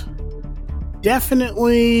is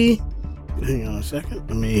definitely... Hang on a second.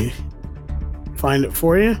 Let me find it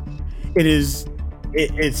for you.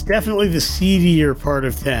 It's definitely the seedier part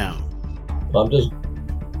of town. I'm just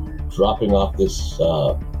dropping off this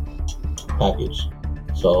package.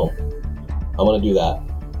 So I'm going to do that.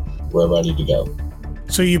 We're ready to go.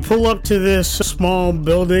 So you pull up to this small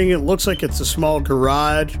building. It looks like it's a small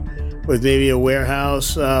garage with maybe a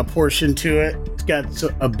warehouse portion to it. It's got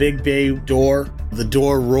a big bay door. The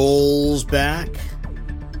door rolls back,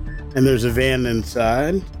 and there's a van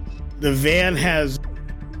inside. The van has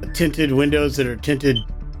tinted windows that are tinted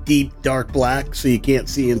deep dark black, so you can't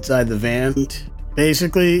see inside the van.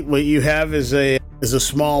 Basically, what you have is a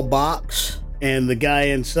small box, and the guy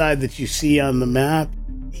inside that you see on the map,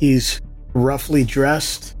 he's roughly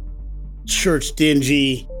dressed, shirt's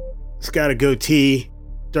dingy, he's got a goatee,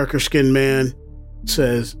 darker skinned man,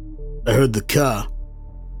 says, "I heard the car.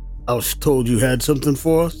 I was told you had something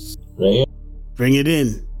for us. Right here. Bring it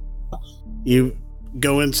in." You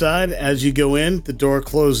go inside. As you go in, the door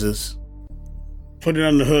closes. Put it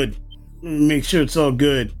on the hood. Make sure it's all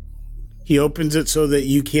good. He opens it so that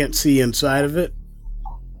you can't see inside of it.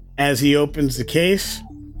 As he opens the case,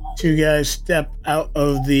 two guys step out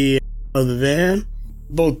of the van.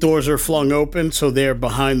 Both doors are flung open, so they're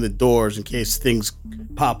behind the doors in case things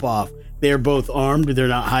pop off. They're both armed. They're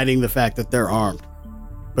not hiding the fact that they're armed,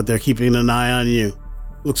 but they're keeping an eye on you.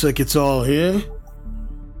 Looks like it's all here.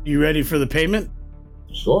 You ready for the payment?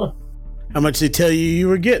 Sure. How much they tell you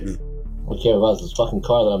were getting? I don't care about this fucking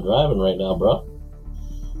car that I'm driving right now, bro.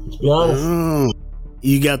 Let's be honest. Oh,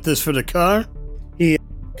 you got this for the car? He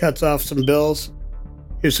cuts off some bills.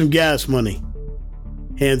 Here's some gas money.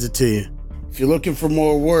 Hands it to you. If you're looking for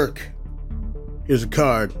more work, here's a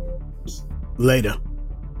card. Later.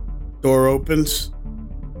 Door opens.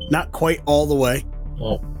 Not quite all the way.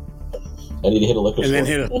 Right. I need to hit a liquor store. And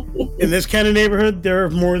then in this kind of neighborhood, there are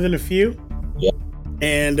more than a few. Yeah.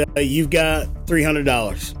 And you've got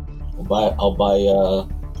 $300. I'll buy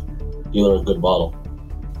dealer a good bottle.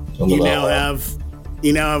 You now have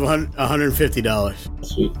 $150.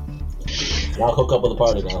 Sweet. I'll hook up with the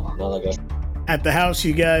party now. At the house,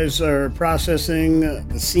 you guys are processing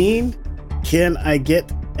the scene. Can I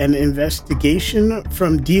get an investigation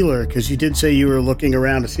from dealer? Because you did say you were looking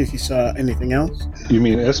around to see if you saw anything else. You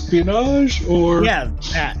mean espionage or? Yeah,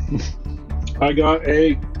 that. I got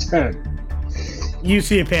a 10. You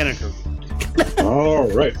see a panic room. All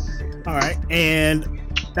right. All right, and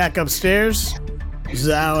back upstairs,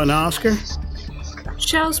 Zhao and Oscar.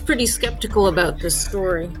 Xiao's pretty skeptical about this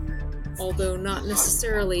story, although not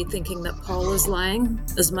necessarily thinking that Paul is lying,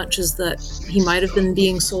 as much as that he might have been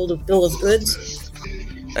being sold a bill of goods.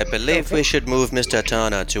 I believe we should move Mr.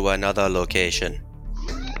 Turner to another location.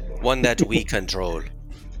 One that we control.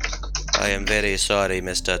 I am very sorry,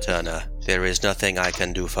 Mr. Turner. There is nothing I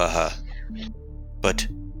can do for her. But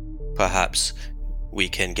perhaps we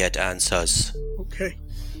can get answers. Okay.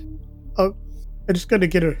 I just gotta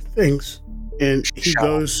get her things. And he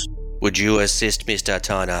goes... Would you assist Mr.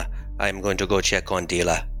 Turner? I'm going to go check on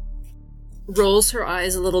Dealer. Rolls her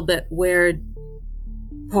eyes a little bit where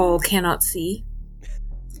Paul cannot see,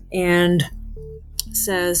 and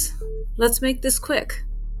says, "Let's make this quick.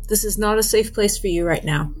 This is not a safe place for you right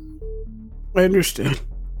now." I understand.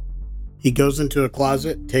 He goes into a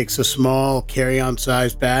closet, takes a small carry-on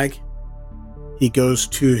size bag. He goes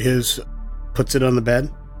to puts it on the bed.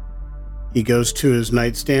 He goes to his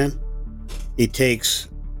nightstand. He takes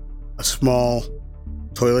a small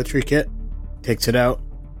toiletry kit, takes it out.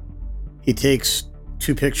 He takes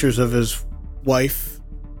 2 pictures of his wife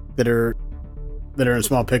that are in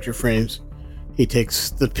small picture frames. He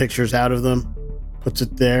takes the pictures out of them, puts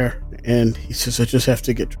it there, and he says, "I just have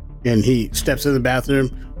to get..." And he steps in the bathroom,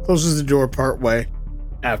 closes the door part way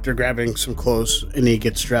after grabbing some clothes, and he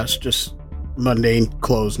gets dressed, just mundane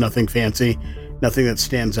clothes, nothing fancy, nothing that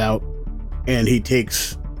stands out. And he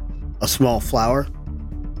takes a small flower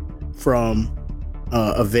from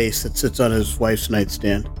a vase that sits on his wife's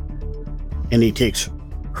nightstand, and he takes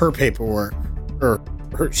her paperwork,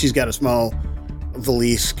 she's got a small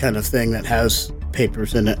valise kind of thing that has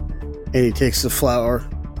papers in it, and he takes the flower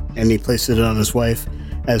and he places it on his wife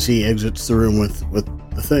as he exits the room with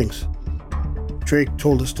the things. Drake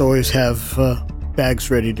told us to always have bags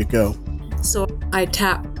ready to go. So I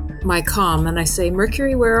tap my comm and I say,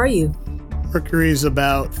 "Mercury, where are you?" Mercury's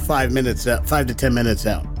about 5 to 10 minutes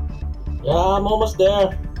out. Yeah, I'm almost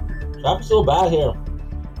there. Traffic's so bad here.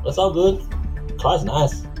 That's all good. Car's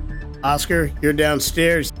nice. Oscar, you're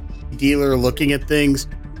downstairs. Dealer looking at things.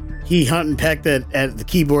 He hunt and pecked at the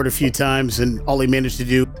keyboard a few times, and all he managed to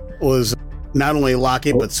do was not only lock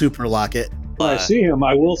it, but super lock it. When I see him,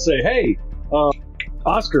 I will say, "Hey,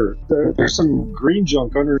 Oscar, there's some green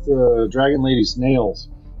junk under the Dragon Lady's nails.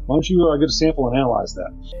 Why don't you get a sample and analyze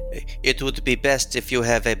that?" It would be best if you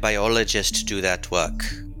have a biologist do that work.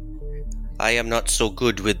 I am not so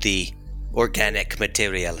good with the organic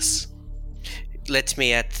materials. Let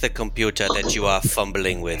me at the computer that you are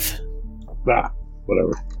fumbling with.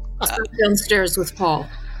 Whatever. I'll go downstairs with Paul.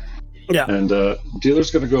 Yeah. And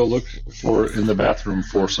dealer's going to go look in the bathroom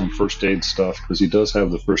for some first aid stuff because he does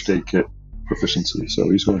have the first aid kit proficiency. So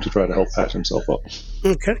he's going to try to help patch himself up.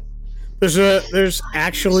 Okay. There's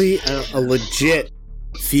actually a legit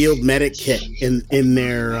field medic kit in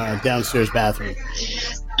their downstairs bathroom.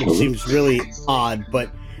 It seems really odd,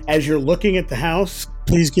 but as you're looking at the house,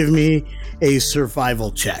 please give me a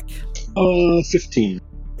survival check. 15.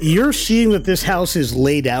 You're seeing that this house is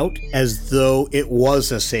laid out as though it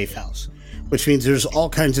was a safe house, which means there's all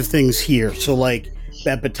kinds of things here. So like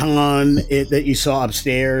that baton that you saw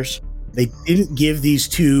upstairs, they didn't give these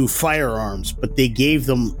two firearms, but they gave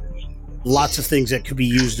them lots of things that could be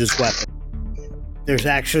used as weapons. There's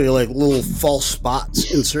actually like little false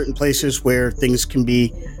spots in certain places where things can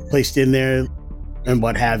be placed in there and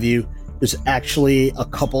what have you. There's actually a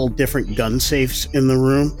couple different gun safes in the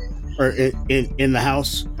room or in the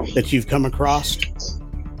house that you've come across.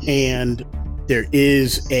 And there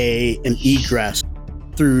is an egress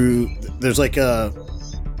through, there's like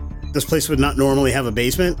this place would not normally have a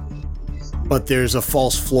basement, but there's a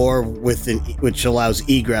false floor which allows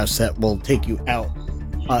egress that will take you out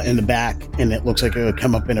in the back, and it looks like it would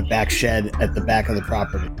come up in a back shed at the back of the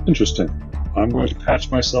property. Interesting. I'm going to patch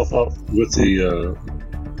myself up with the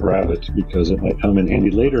rabbit because it might come in handy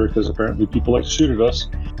later because apparently people like to shoot at us.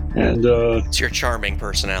 And it's your charming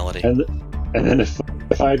personality. And then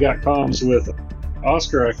if I got comms with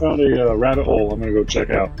Oscar, I found a rabbit hole I'm going to go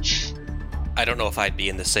check out. I don't know if I'd be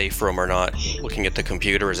in the safe room or not. Looking at the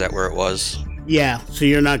computer, is that where it was? Yeah, so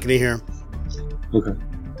you're not going to hear. Okay.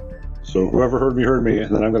 So whoever heard me,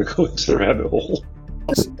 and then I'm going to go into the rabbit hole.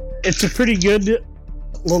 It's a pretty good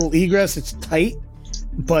little egress. It's tight,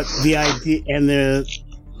 but the idea and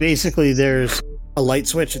basically there's a light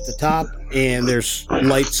switch at the top, and there's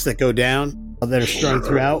lights that go down that are strung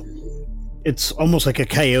throughout. It's almost like a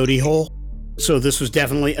coyote hole. So this was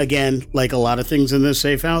definitely, again, like a lot of things in this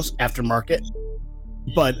safe house, aftermarket.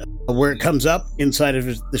 But where it comes up inside of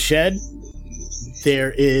the shed,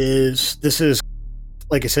 this is,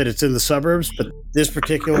 like I said, it's in the suburbs, but this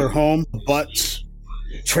particular home butts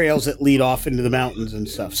trails that lead off into the mountains and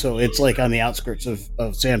stuff. So it's like on the outskirts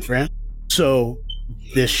of San Fran. So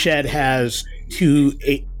this shed has two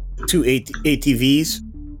ATVs,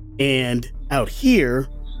 and out here,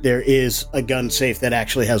 there is a gun safe that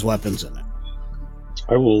actually has weapons in it.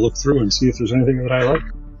 I will look through and see if there's anything that I like.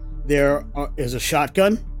 There is a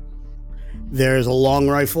shotgun, there is a long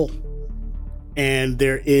rifle, and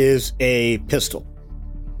there is a pistol.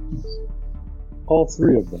 All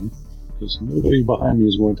three of them, because nobody behind me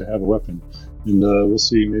is going to have a weapon. And we'll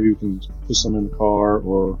see, maybe we can put some in the car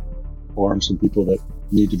or arm some people that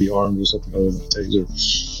need to be armed with something other than a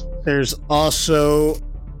taser. There's also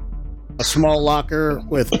a small locker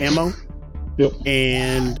with ammo. Yep.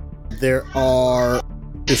 And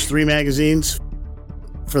there's 3 magazines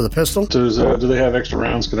for the pistol. Do they have extra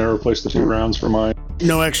rounds? Can I replace the 2 rounds for mine?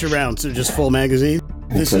 No extra rounds. They're just full magazine.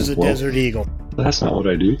 This is a Desert Eagle. That's not what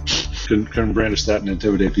I do. Can brandish that and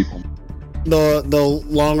intimidate people. The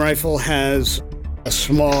long rifle has a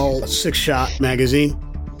small 6-shot magazine,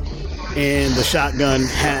 and the shotgun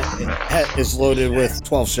is loaded with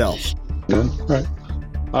 12 shells. Yeah, right.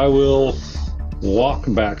 I will walk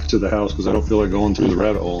back to the house because I don't feel like going through the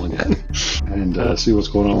rabbit hole again and see what's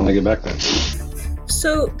going on when I get back there.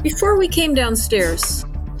 So, before we came downstairs,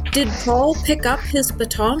 did Paul pick up his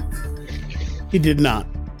baton? He did not.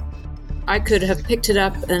 I could have picked it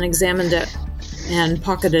up and examined it and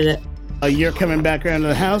pocketed it. You're coming back around to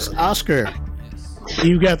the house. Oscar,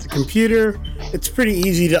 you got the computer. It's pretty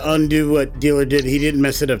easy to undo what Dealer did. He didn't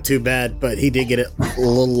mess it up too bad, but he did get it a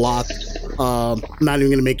little locked. I'm not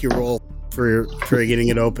even going to make you roll for getting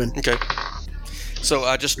it open. Okay.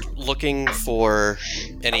 So just looking for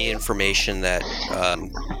any information that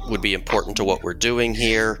would be important to what we're doing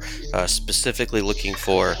here, specifically looking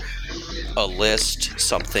for a list,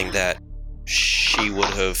 something that she would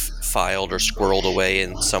have filed or squirreled away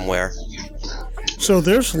in somewhere. So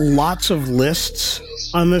there's lots of lists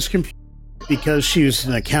on this computer because she was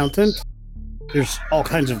an accountant. There's all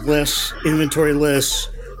kinds of lists, inventory lists,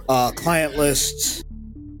 client lists,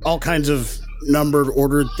 all kinds of numbered,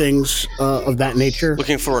 ordered things of that nature.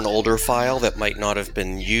 Looking for an older file that might not have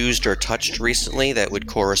been used or touched recently that would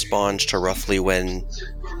correspond to roughly when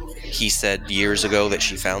he said years ago that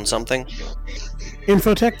she found something.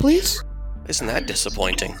 Infotech, please. Isn't that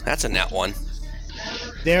disappointing? That's a nat 1.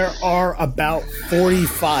 There are about 40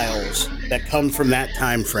 files that come from that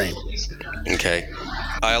time frame. Okay.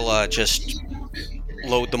 I'll just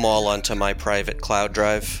load them all onto my private cloud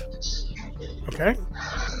drive. Okay.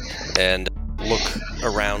 And look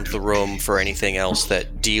around the room for anything else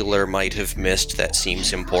that Dealer might have missed that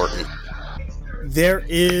seems important. There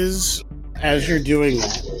is, as you're doing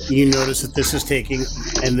that, you notice that this is taking,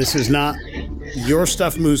 and this is not, your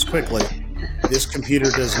stuff moves quickly. This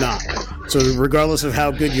computer does not. So regardless of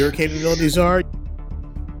how good your capabilities are,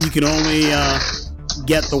 you can only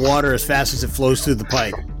get the water as fast as it flows through the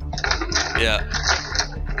pipe. Yeah.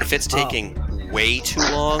 If it's taking way too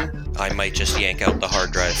long, I might just yank out the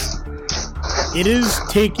hard drive. It is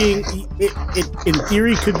taking, it in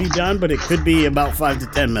theory could be done, but it could be about 5 to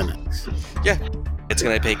 10 minutes. Yeah. It's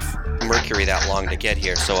going to take Mercury that long to get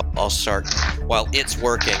here, so I'll start. While it's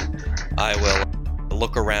working, I will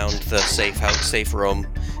look around the safe room,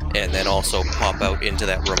 and then also pop out into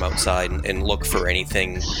that room outside and look for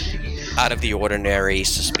anything out of the ordinary,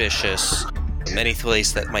 suspicious, any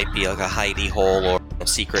place that might be like a hidey hole or a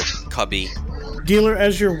secret cubby. Dealer,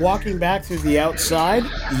 as you're walking back through the outside,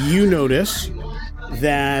 you notice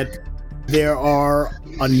that there are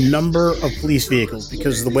a number of police vehicles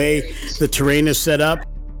because the way the terrain is set up,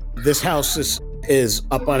 this house is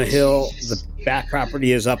up on a hill, the back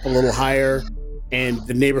property is up a little higher, and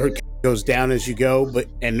the neighborhood goes down as you go,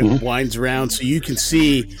 it winds around, so you can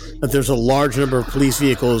see that there's a large number of police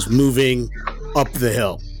vehicles moving up the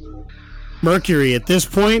hill. Mercury, at this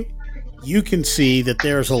point, you can see that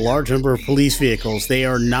there's a large number of police vehicles. They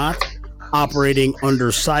are not operating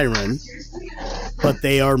under siren, but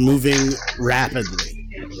they are moving rapidly,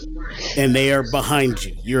 and they are behind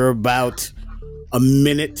you. You're about a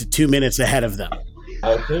minute to 2 minutes ahead of them.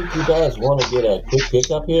 I think you guys want to get a quick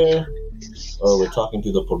pickup here, or we're talking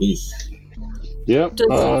to the police. Yep.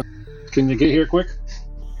 Can you get here quick?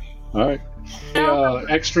 All right.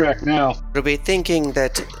 Extract now. Are we thinking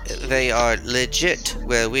that they are legit,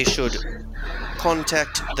 where we should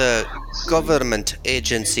contact the government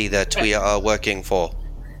agency that we are working for?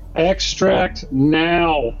 Extract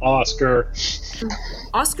now, Oscar.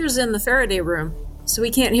 Oscar's in the Faraday room, so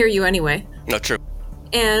we can't hear you anyway. Not true.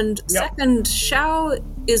 And second, Shao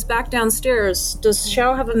is back downstairs. Does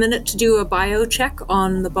Shao have a minute to do a bio check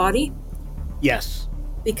on the body? Yes.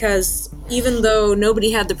 Because even though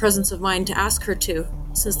nobody had the presence of mind to ask her to,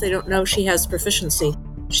 since they don't know she has proficiency,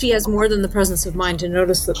 she has more than the presence of mind to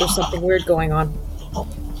notice that there's something weird going on.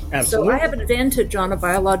 Absolutely. So I have an advantage on a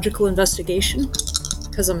biological investigation,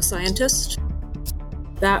 because I'm a scientist.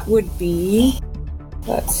 That would be...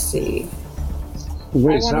 Let's see.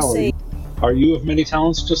 Wait, Sally, are you of many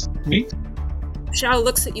talents just like me? Shao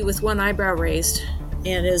looks at you with one eyebrow raised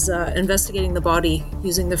and is investigating the body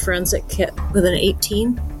using the forensic kit with an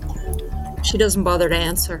 18. She doesn't bother to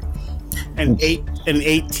answer. An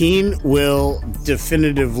 18 will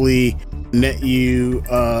definitively net you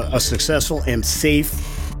a successful and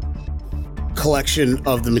safe collection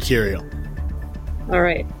of the material. All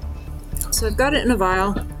right. So I've got it in a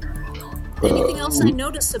vial. Anything else I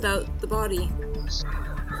notice about the body?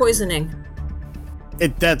 Poisoning.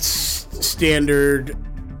 That's standard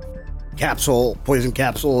poison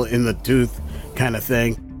capsule in the tooth kind of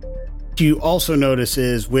thing. What you also notice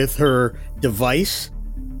is with her device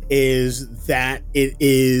is that it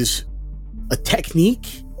is a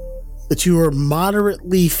technique that you are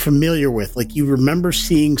moderately familiar with. Like you remember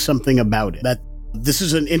seeing something about it. That this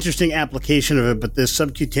is an interesting application of it, but this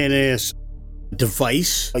subcutaneous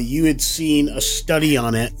device, you had seen a study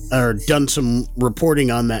on it or done some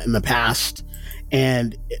reporting on that in the past,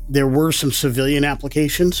 and there were some civilian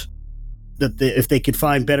applications that if they could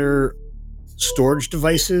find better storage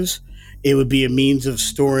devices, it would be a means of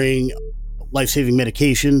storing life-saving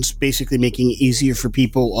medications, basically making it easier for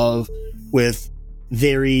people with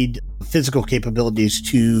varied physical capabilities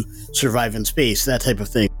to survive in space, that type of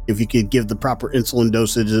thing. If you could give the proper insulin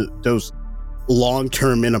dose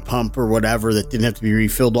long-term in a pump or whatever that didn't have to be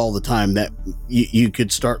refilled all the time, that you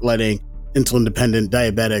could start letting insulin-dependent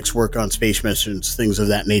diabetics work on space missions, things of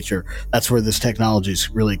that nature. That's where this technology is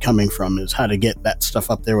really coming from, is how to get that stuff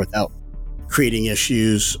up there without creating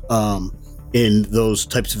issues in those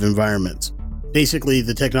types of environments. Basically,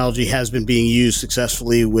 the technology has been being used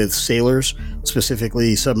successfully with sailors,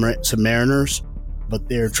 specifically submariners, but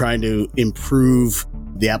they're trying to improve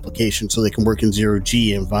the application so they can work in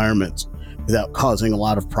zero-G environments without causing a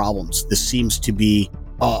lot of problems. This seems to be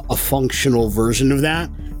a functional version of that,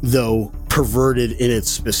 though perverted in its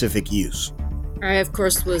specific use. I, of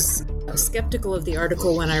course, was skeptical of the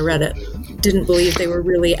article when I read it. Didn't believe they were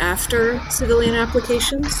really after civilian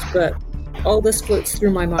applications, but all this floats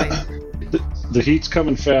through my mind. The heat's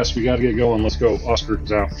coming fast. We got to get going. Let's go.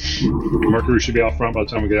 Oscar's out. Mercury should be out front by the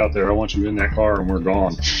time we get out there. I want you in that car and we're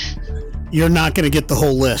gone. You're not going to get the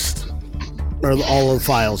whole list or all of the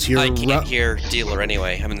files. I can't hear Dealer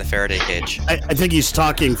anyway. I'm in the Faraday cage. I think he's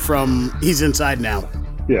talking he's inside now.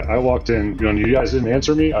 Yeah, I walked in. You guys didn't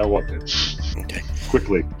answer me. I walked in. Okay.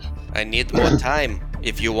 quickly. I need more time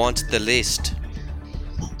if you want the list.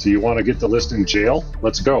 Do you want to get the list in jail?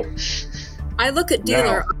 Let's go. I look at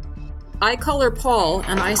Dealer. I collar Paul,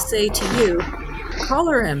 and I say to you,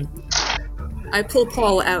 collar him. I pull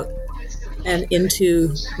Paul out and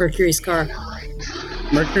into Mercury's car.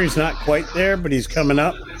 Mercury's not quite there, but he's coming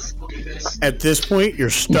up. At this point, you're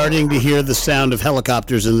starting to hear the sound of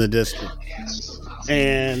helicopters in the distance.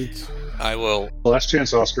 And I will... Last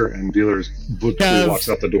chance, Oscar, and Dealer walks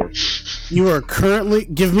out the door. You are currently...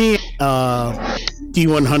 Give me a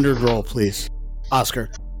D100 roll, please. Oscar.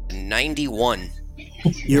 91.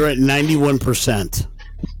 You're at 91%.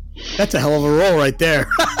 That's a hell of a roll right there.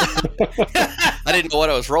 I didn't know what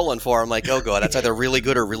I was rolling for. I'm like, oh god, that's either really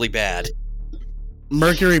good or really bad.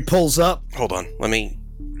 Mercury pulls up. Hold on, let me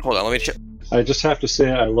check. I just have to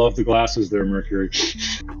say I love the glasses there, Mercury.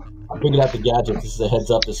 I figured out the gadget. This is a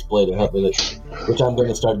heads-up display to help with it, which I'm going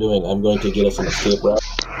to start doing. I'm going to get us an escape route.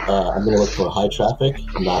 I'm going to look for high traffic,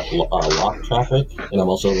 not locked traffic, and I'm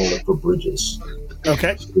also going to look for bridges.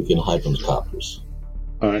 Okay. So we can hide from the coppers.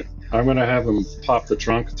 All right. I'm going to have him pop the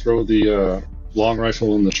trunk, throw the long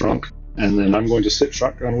rifle in the trunk, and then I'm going to sit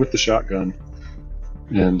shotgun with the shotgun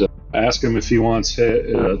and ask him if he wants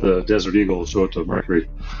the Desert Eagle. Show it to Mercury.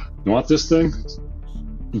 You want this thing?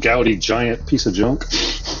 Gouty giant piece of junk?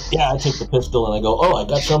 Yeah, I take the pistol and I go, oh, I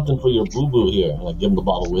got something for your boo-boo here. And I give him the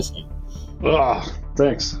bottle of whiskey.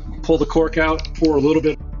 Thanks. Pull the cork out, pour a little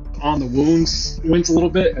bit on the wounds, wince a little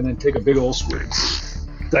bit, and then take a big old swig.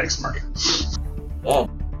 Thanks, Mark. Yeah,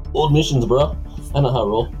 old missions, bro. I know how to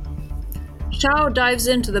roll. Shao dives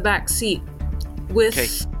into the back seat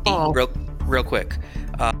with Paul. Real quick.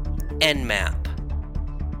 Nmap.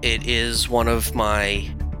 It is one of my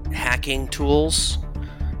hacking tools.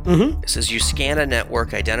 It says you scan a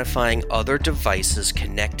network identifying other devices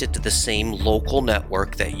connected to the same local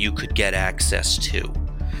network that you could get access to.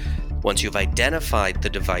 Once you've identified the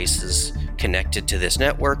devices connected to this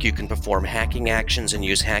network, you can perform hacking actions and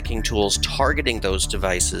use hacking tools targeting those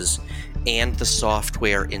devices and the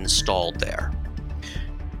software installed there.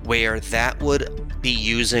 Where that would be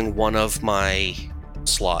using one of my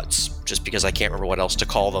slots, just because I can't remember what else to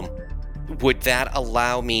call them. Would that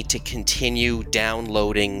allow me to continue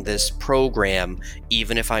downloading this program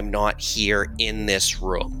even if I'm not here in this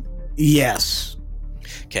room? Yes.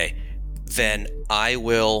 Okay. Then I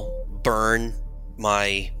will burn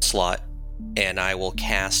my slot and I will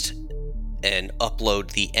cast and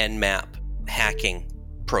upload the Nmap hacking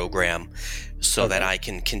program so that I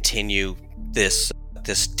can continue this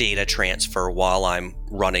data transfer while I'm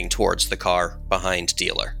running towards the car behind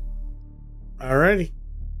Dealer. Alrighty.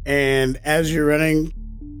 And as you're running,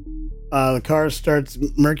 the car starts...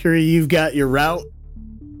 Mercury, you've got your route.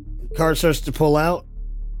 The car starts to pull out.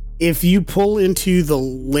 If you pull into the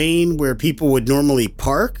lane where people would normally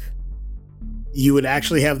park, you would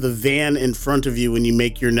actually have the van in front of you when you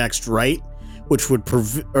make your next right, which would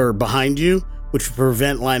behind you, which would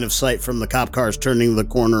prevent line of sight from the cop cars turning the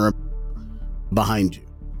corner behind you.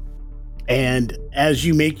 And as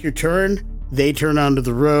you make your turn, they turn onto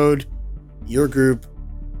the road. Your group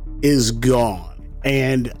is gone.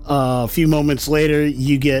 And a few moments later,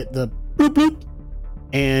 you get the bloop bloop,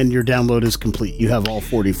 and your download is complete. You have all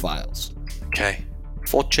 40 files. Okay.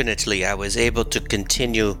 Fortunately, I was able to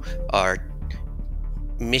continue our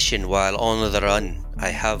mission while on the run. I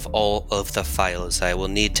have all of the files. I will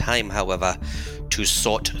need time, however, to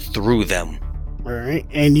sort through them. All right,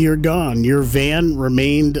 and you're gone. Your van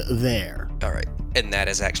remained there. All right, and that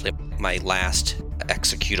is actually my last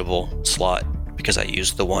executable slot because I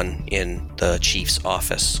used the one in the chief's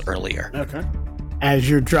office earlier. Okay. As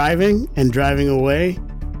you're driving away,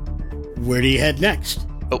 where do you head next?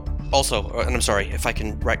 Oh, also, and I'm sorry, if I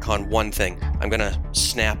can retcon one thing, I'm going to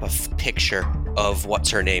snap a picture of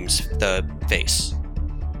what's-her-name's, the face,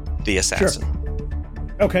 the assassin.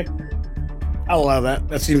 Sure. Okay. I'll allow that.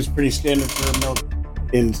 That seems pretty standard for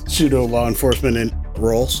in pseudo-law enforcement and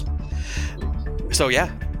roles. So, yeah.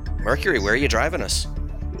 Mercury, where are you driving us?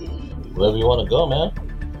 Wherever you want to go, man.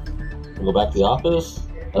 We'll go back to the office.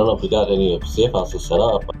 I don't know if we got any safe houses set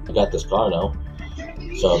up. I got this car now.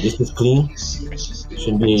 So this is clean.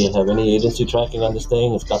 Shouldn't have any agency tracking on this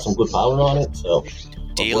thing. It's got some good power on it, so...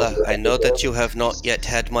 Dealer, I know that you have not yet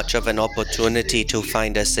had much of an opportunity to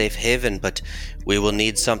find a safe haven, but we will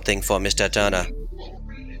need something for Mr. Turner.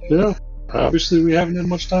 Yeah, obviously we haven't had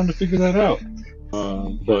much time to figure that out.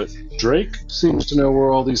 But Drake seems to know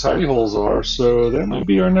where all these hidey holes are, so that might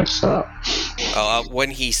be our next stop.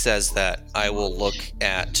 When he says that, I will look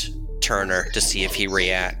at Turner to see if he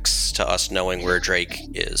reacts to us knowing where Drake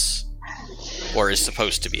is. Or is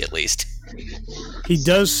supposed to be, at least. He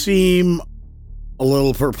does seem a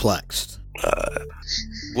little perplexed.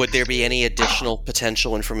 Would there be any additional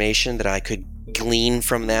potential information that I could glean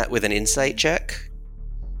from that with an insight check?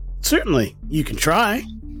 Certainly, you can try.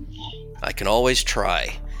 I can always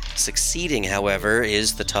try. Succeeding, however,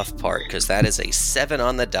 is the tough part, because that is a 7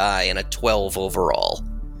 on the die and a 12 overall.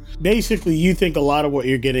 Basically, you think a lot of what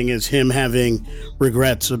you're getting is him having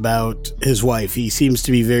regrets about his wife. He seems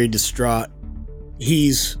to be very distraught.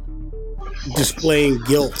 He's displaying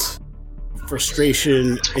guilt,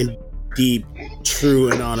 frustration, and deep,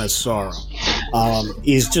 true, and honest sorrow.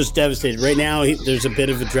 He's just devastated. Right now, there's a bit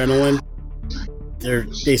of adrenaline.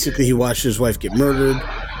 Basically, he watched his wife get murdered.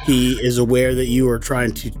 He is aware that you are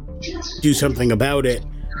trying to do something about it,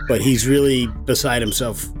 but he's really beside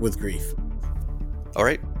himself with grief. All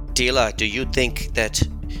right. Dila, do you think that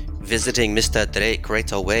visiting Mr. Drake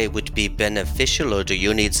right away would be beneficial, or do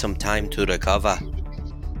you need some time to recover?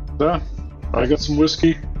 I got some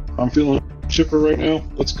whiskey. I'm feeling chipper right now.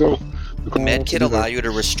 Let's go. Medkit allow you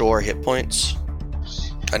to restore hit points?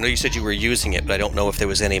 I know you said you were using it, but I don't know if there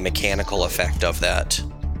was any mechanical effect of that.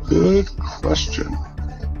 Good question.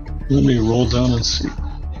 Let me roll down and see.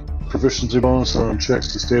 Proficiency bonus on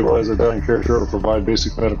checks to stabilize a dying character or provide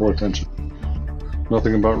basic medical attention.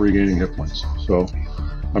 Nothing about regaining hit points. So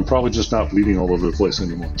I'm probably just not bleeding all over the place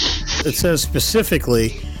anymore. It says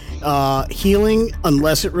specifically, healing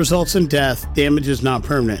unless it results in death, damage is not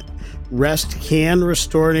permanent. Rest can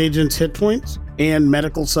restore an agent's hit points, and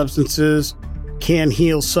medical substances can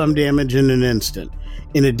heal some damage in an instant.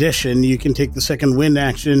 In addition, you can take the second wind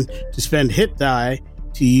action to spend hit die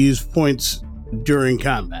to use points during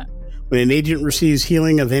combat. When an agent receives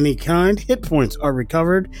healing of any kind, hit points are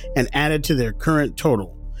recovered and added to their current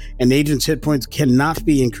total. An agent's hit points cannot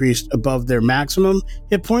be increased above their maximum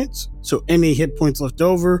hit points, so any hit points left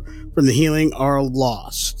over from the healing are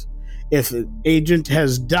lost. If an agent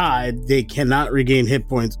has died, they cannot regain hit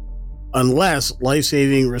points unless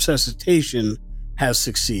life-saving resuscitation has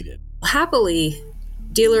succeeded. Happily,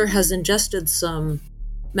 Dealer has ingested some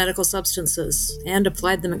medical substances and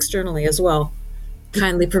applied them externally as well,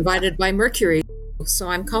 kindly provided by Mercury, so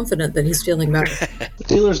I'm confident that he's feeling better. The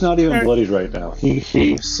Dealer's not even bloodied right now.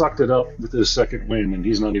 He sucked it up with his second wind, and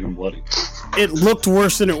he's not even bloody. It looked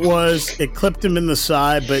worse than it was. It clipped him in the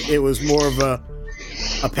side, but it was more of a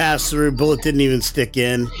pass-through. Bullet didn't even stick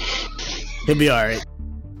in. He'll be all right.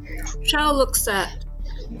 Shao looks at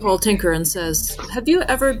Paul Tinker and says, "Have you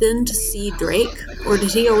ever been to see Drake, or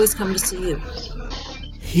did he always come to see you?"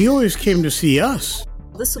 He always came to see us.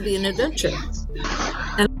 This will be an adventure.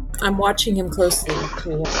 And I'm watching him closely.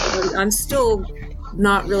 I'm still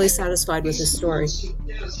not really satisfied with his story.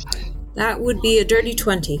 That would be a dirty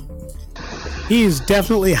 20. He is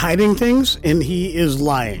definitely hiding things, and he is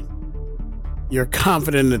lying. You're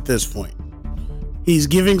confident at this point. He's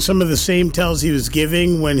giving some of the same tells he was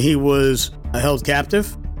giving when he was held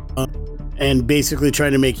captive, and basically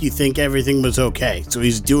trying to make you think everything was okay. So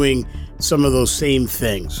he's doing some of those same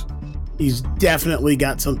things. He's definitely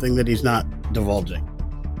got something that he's not divulging.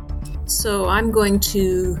 So I'm going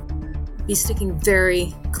to be sticking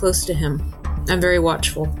very close to him. I'm very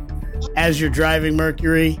watchful. As you're driving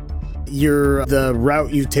Mercury, the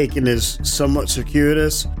route you've taken is somewhat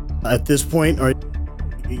circuitous at this point, or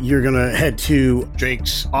you're going to head to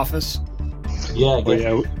Drake's office? Yeah,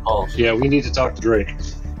 we need to talk to Drake.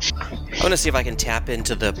 I'm going to see if I can tap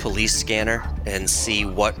into the police scanner and see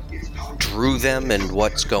what drew them and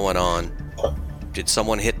what's going on. Did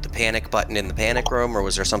someone hit the panic button in the panic room, or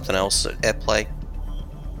was there something else at play?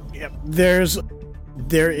 Yep. There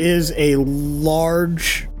is a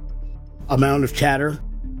large amount of chatter.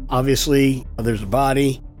 Obviously, there's a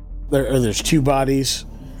body. There's two bodies.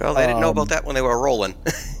 Well, they didn't know about that when they were rolling.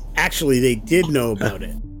 Actually, they did know about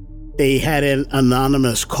it. They had an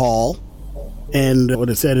anonymous call, and what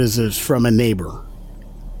it said is it's from a neighbor.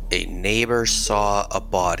 A neighbor saw a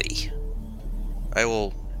body. I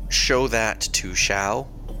will show that to Shao.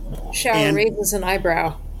 Shao raises an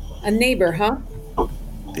eyebrow. A neighbor, huh?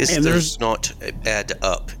 This does not add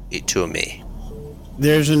up to me.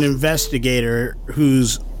 There's an investigator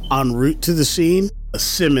who's en route to the scene.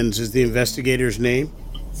 Simmons is the investigator's name,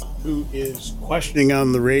 who is questioning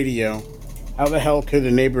on the radio. How the hell could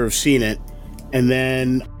a neighbor have seen it? And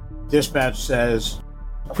then dispatch says,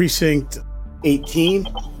 Precinct 18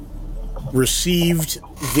 received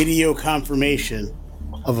video confirmation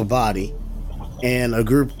of a body and a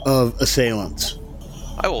group of assailants.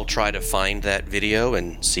 I will try to find that video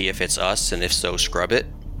and see if it's us, and if so, scrub it.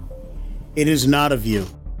 It is not of you.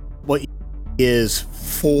 What is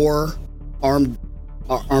 4 armed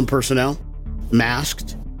personnel,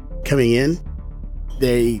 masked, coming in.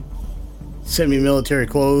 They semi-military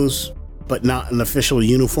clothes, but not an official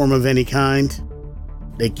uniform of any kind.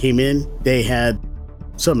 They came in, they had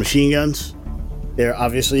submachine guns. They're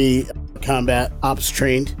obviously combat ops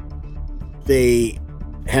trained. They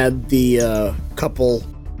had the couple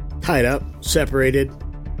tied up, separated,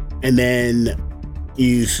 and then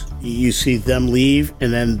you see them leave,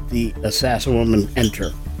 and then the assassin woman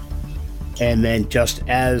enter. And then just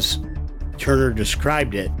as Turner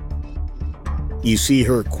described it, you see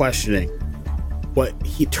her questioning. What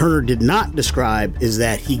Turner did not describe is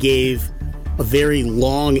that he gave a very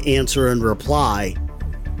long answer and reply,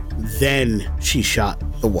 then she shot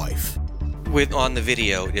the wife. On the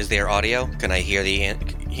video, is there audio? Can I hear the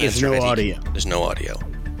answer? There's no audio. There's no audio.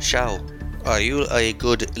 Shao, are you a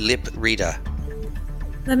good lip reader?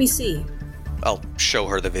 Let me see. I'll show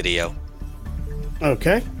her the video.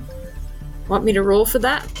 Okay. Want me to roll for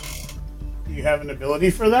that? Do you have an ability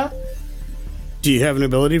for that?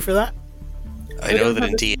 I know that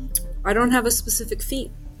indeed. I don't have a specific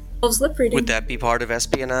feat. Elves lip reading. Would that be part of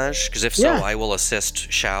espionage? Because if so, I will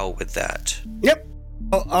assist Shao with that. Yep.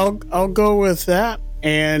 I'll go with that.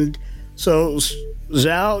 And so,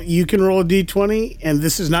 Zhao, you can roll a d20, and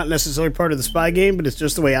this is not necessarily part of the spy game, but it's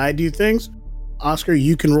just the way I do things. Oscar,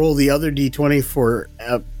 you can roll the other d20 for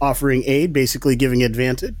offering aid, basically giving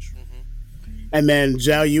advantage. Mm-hmm. And then,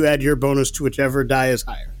 Zhao, you add your bonus to whichever die is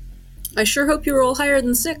higher. I sure hope you roll higher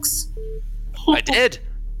than 6. I did.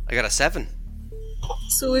 I got a 7.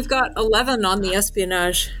 So we've got 11 on the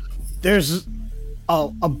espionage. There's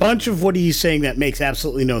a bunch of what he's saying that makes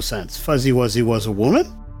absolutely no sense. Fuzzy Wuzzy was a woman.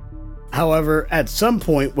 However, at some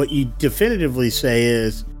point, what you definitively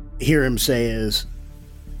hear him say is,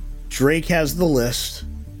 Drake has the list.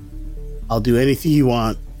 I'll do anything you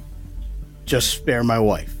want. Just spare my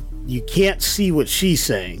wife. You can't see what she's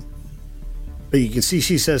saying, but you can see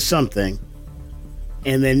she says something,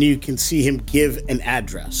 and then you can see him give an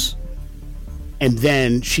address. And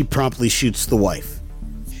then she promptly shoots the wife.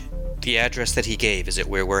 The address that he gave, is it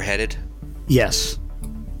where we're headed? Yes.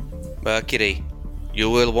 Mercury, you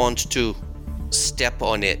will want to step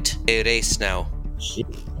on it. A race now.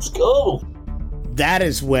 Let's go. That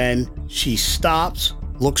is when she stops,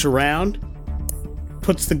 looks around,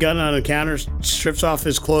 puts the gun on the counter, strips off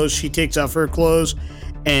his clothes. She takes off her clothes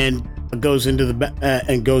and goes into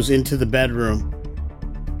the bedroom.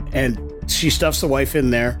 And she stuffs the wife in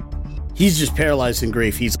there. He's just paralyzed in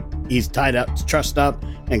grief. He's tied up, trussed up,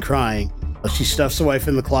 and crying. She stuffs the wife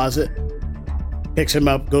in the closet, picks him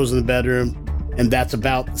up, goes in the bedroom, and that's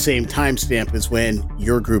about the same timestamp as when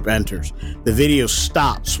your group enters. The video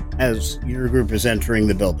stops as your group is entering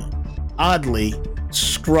the building. Oddly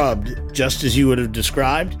scrubbed, just as you would have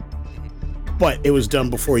described, but it was done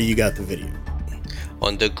before you got the video.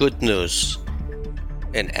 On the good news,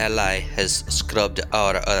 an ally has scrubbed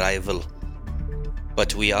our arrival,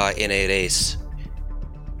 but we are in a race.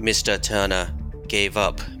 Mr. Turner gave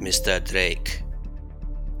up Mr. Drake.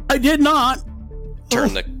 I did not.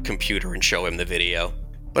 Turn the computer and show him the video,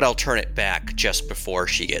 but I'll turn it back just before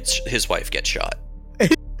his wife gets shot.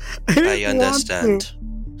 I understand.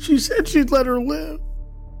 She said she'd let her live.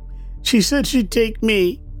 She said she'd take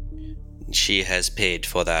me. She has paid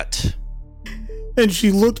for that. And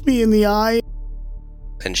she looked me in the eye.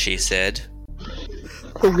 And she said,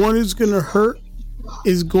 the one who's going to hurt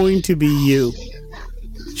is going to be you.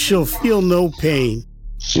 She'll feel no pain.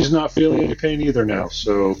 She's not feeling any pain either now,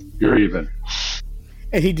 so you're even.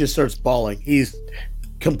 And he just starts bawling. He's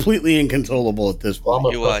completely inconsolable at this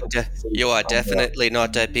point. You are definitely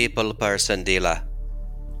not a people person, dealer.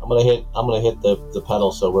 I'm gonna hit the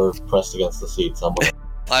pedal so we're pressed against the seats.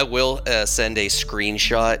 I will send a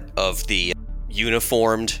screenshot of the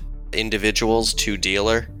uniformed individuals to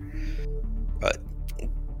dealer.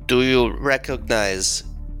 Do you recognize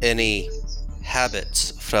any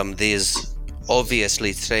habits from these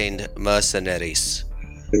obviously trained mercenaries?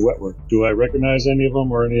 Wetworth. Do I recognize any of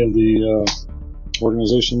them or any of the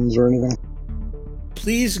organizations or anything?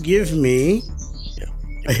 Please give me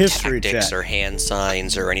a history tactics check. Or hand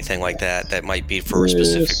signs or anything like that. That might be for a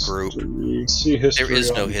specific group. See history. There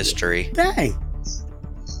is no history. Dang.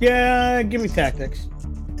 Yeah, give me tactics.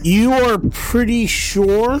 You are pretty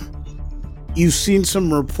sure you've seen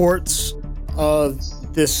some reports of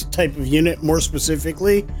this type of unit. More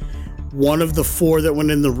specifically, one of the 4 that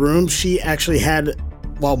went in the room, she actually had,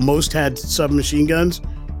 while most had submachine guns,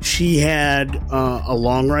 she had a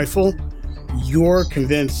long rifle. You're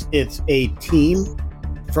convinced it's a team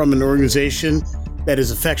from an organization that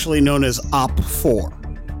is affectionately known as OP4.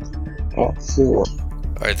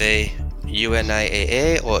 OP4. Are they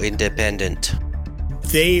UNIAA or independent?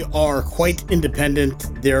 They are quite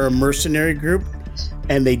independent. They're a mercenary group,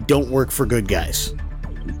 and they don't work for good guys.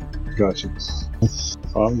 Gotcha.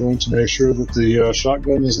 I'm going to make sure that the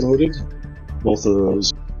shotgun is loaded, both of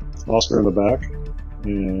those, Oscar in the back,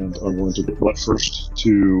 and I'm going to butt first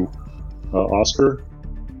to Oscar.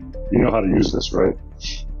 You know how to use this, right?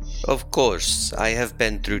 Of course, I have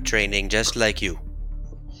been through training just like you.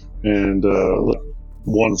 And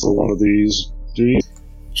one for one of these. Do you?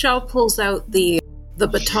 Shao pulls out the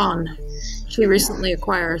baton she recently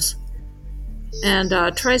acquires and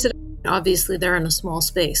tries it. Obviously, they're in a small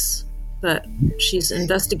space, but she's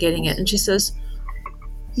investigating it, and she says,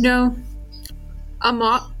 a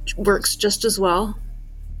mop works just as well,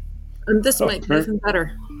 and this might be even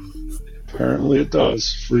better. Apparently it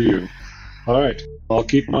does for you. All right, I'll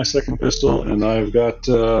keep my second pistol, and I've got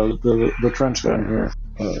the trench gun here.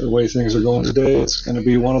 The way things are going today, it's going to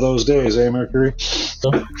be one of those days, eh, Mercury?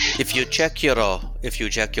 If you check your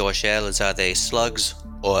shells, are they slugs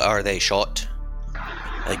or are they shot?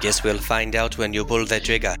 I guess we'll find out when you pull the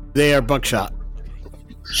trigger. They are buckshot.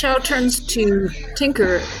 Shao turns to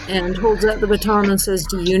Tinker and holds out the baton and says,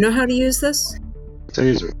 "Do you know how to use this?"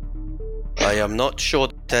 Taser. I am not sure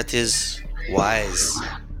that is wise.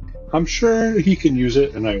 I'm sure he can use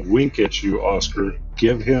it, and I wink at you, Oscar.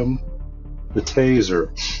 Give him the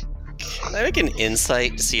taser. Can I make an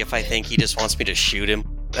insight to see if I think he just wants me to shoot him?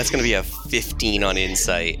 That's going to be a 15 on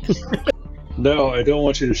insight. No, I don't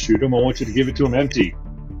want you to shoot him. I want you to give it to him empty.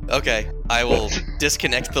 Okay, I will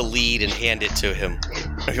disconnect the lead and hand it to him.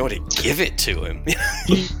 I want to give it to him.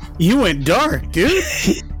 You went dark, dude.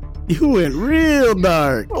 You went real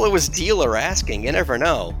dark. Well, it was Dealer asking. You never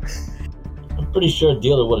know. I'm pretty sure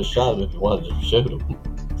Dealer would have shot him if he wanted to shoot him.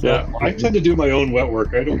 Yeah, I tend to do my own wet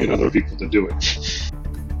work. I don't get other people to do it.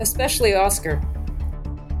 Especially Oscar.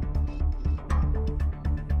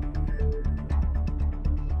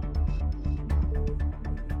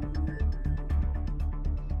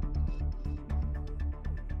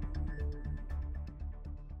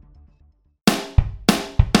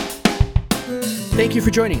 Thank you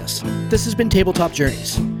for joining us. This has been Tabletop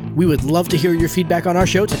Journeys. We would love to hear your feedback on our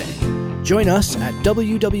show today. Join us at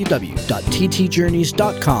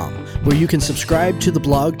www.ttjourneys.com, where you can subscribe to the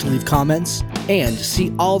blog to leave comments and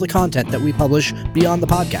see all the content that we publish beyond the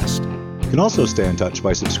podcast. You can also stay in touch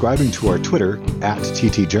by subscribing to our Twitter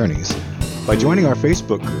 @TTJourneys, by joining our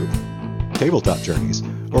Facebook group, Tabletop Journeys,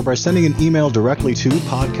 or by sending an email directly to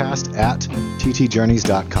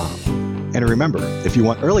podcast@ttjourneys.com. And remember, if you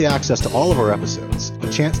want early access to all of our episodes, a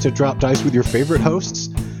chance to drop dice with your favorite hosts,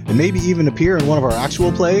 and maybe even appear in one of our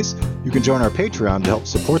actual plays, you can join our Patreon to help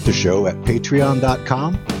support the show at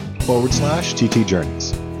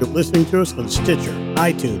patreon.com/TTJourneys. You're listening to us on Stitcher,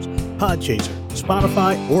 iTunes, Podchaser,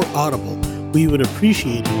 Spotify, or Audible. We would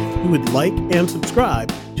appreciate it if you would like and subscribe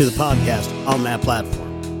to the podcast on that platform.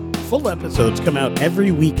 Full episodes come out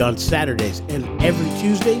every week on Saturdays, and every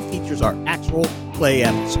Tuesday features our actual play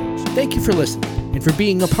episodes. Thank you for listening and for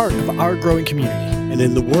being a part of our growing community. And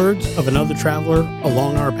in the words of another traveler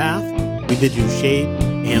along our path, we bid you shade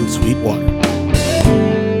and sweet water.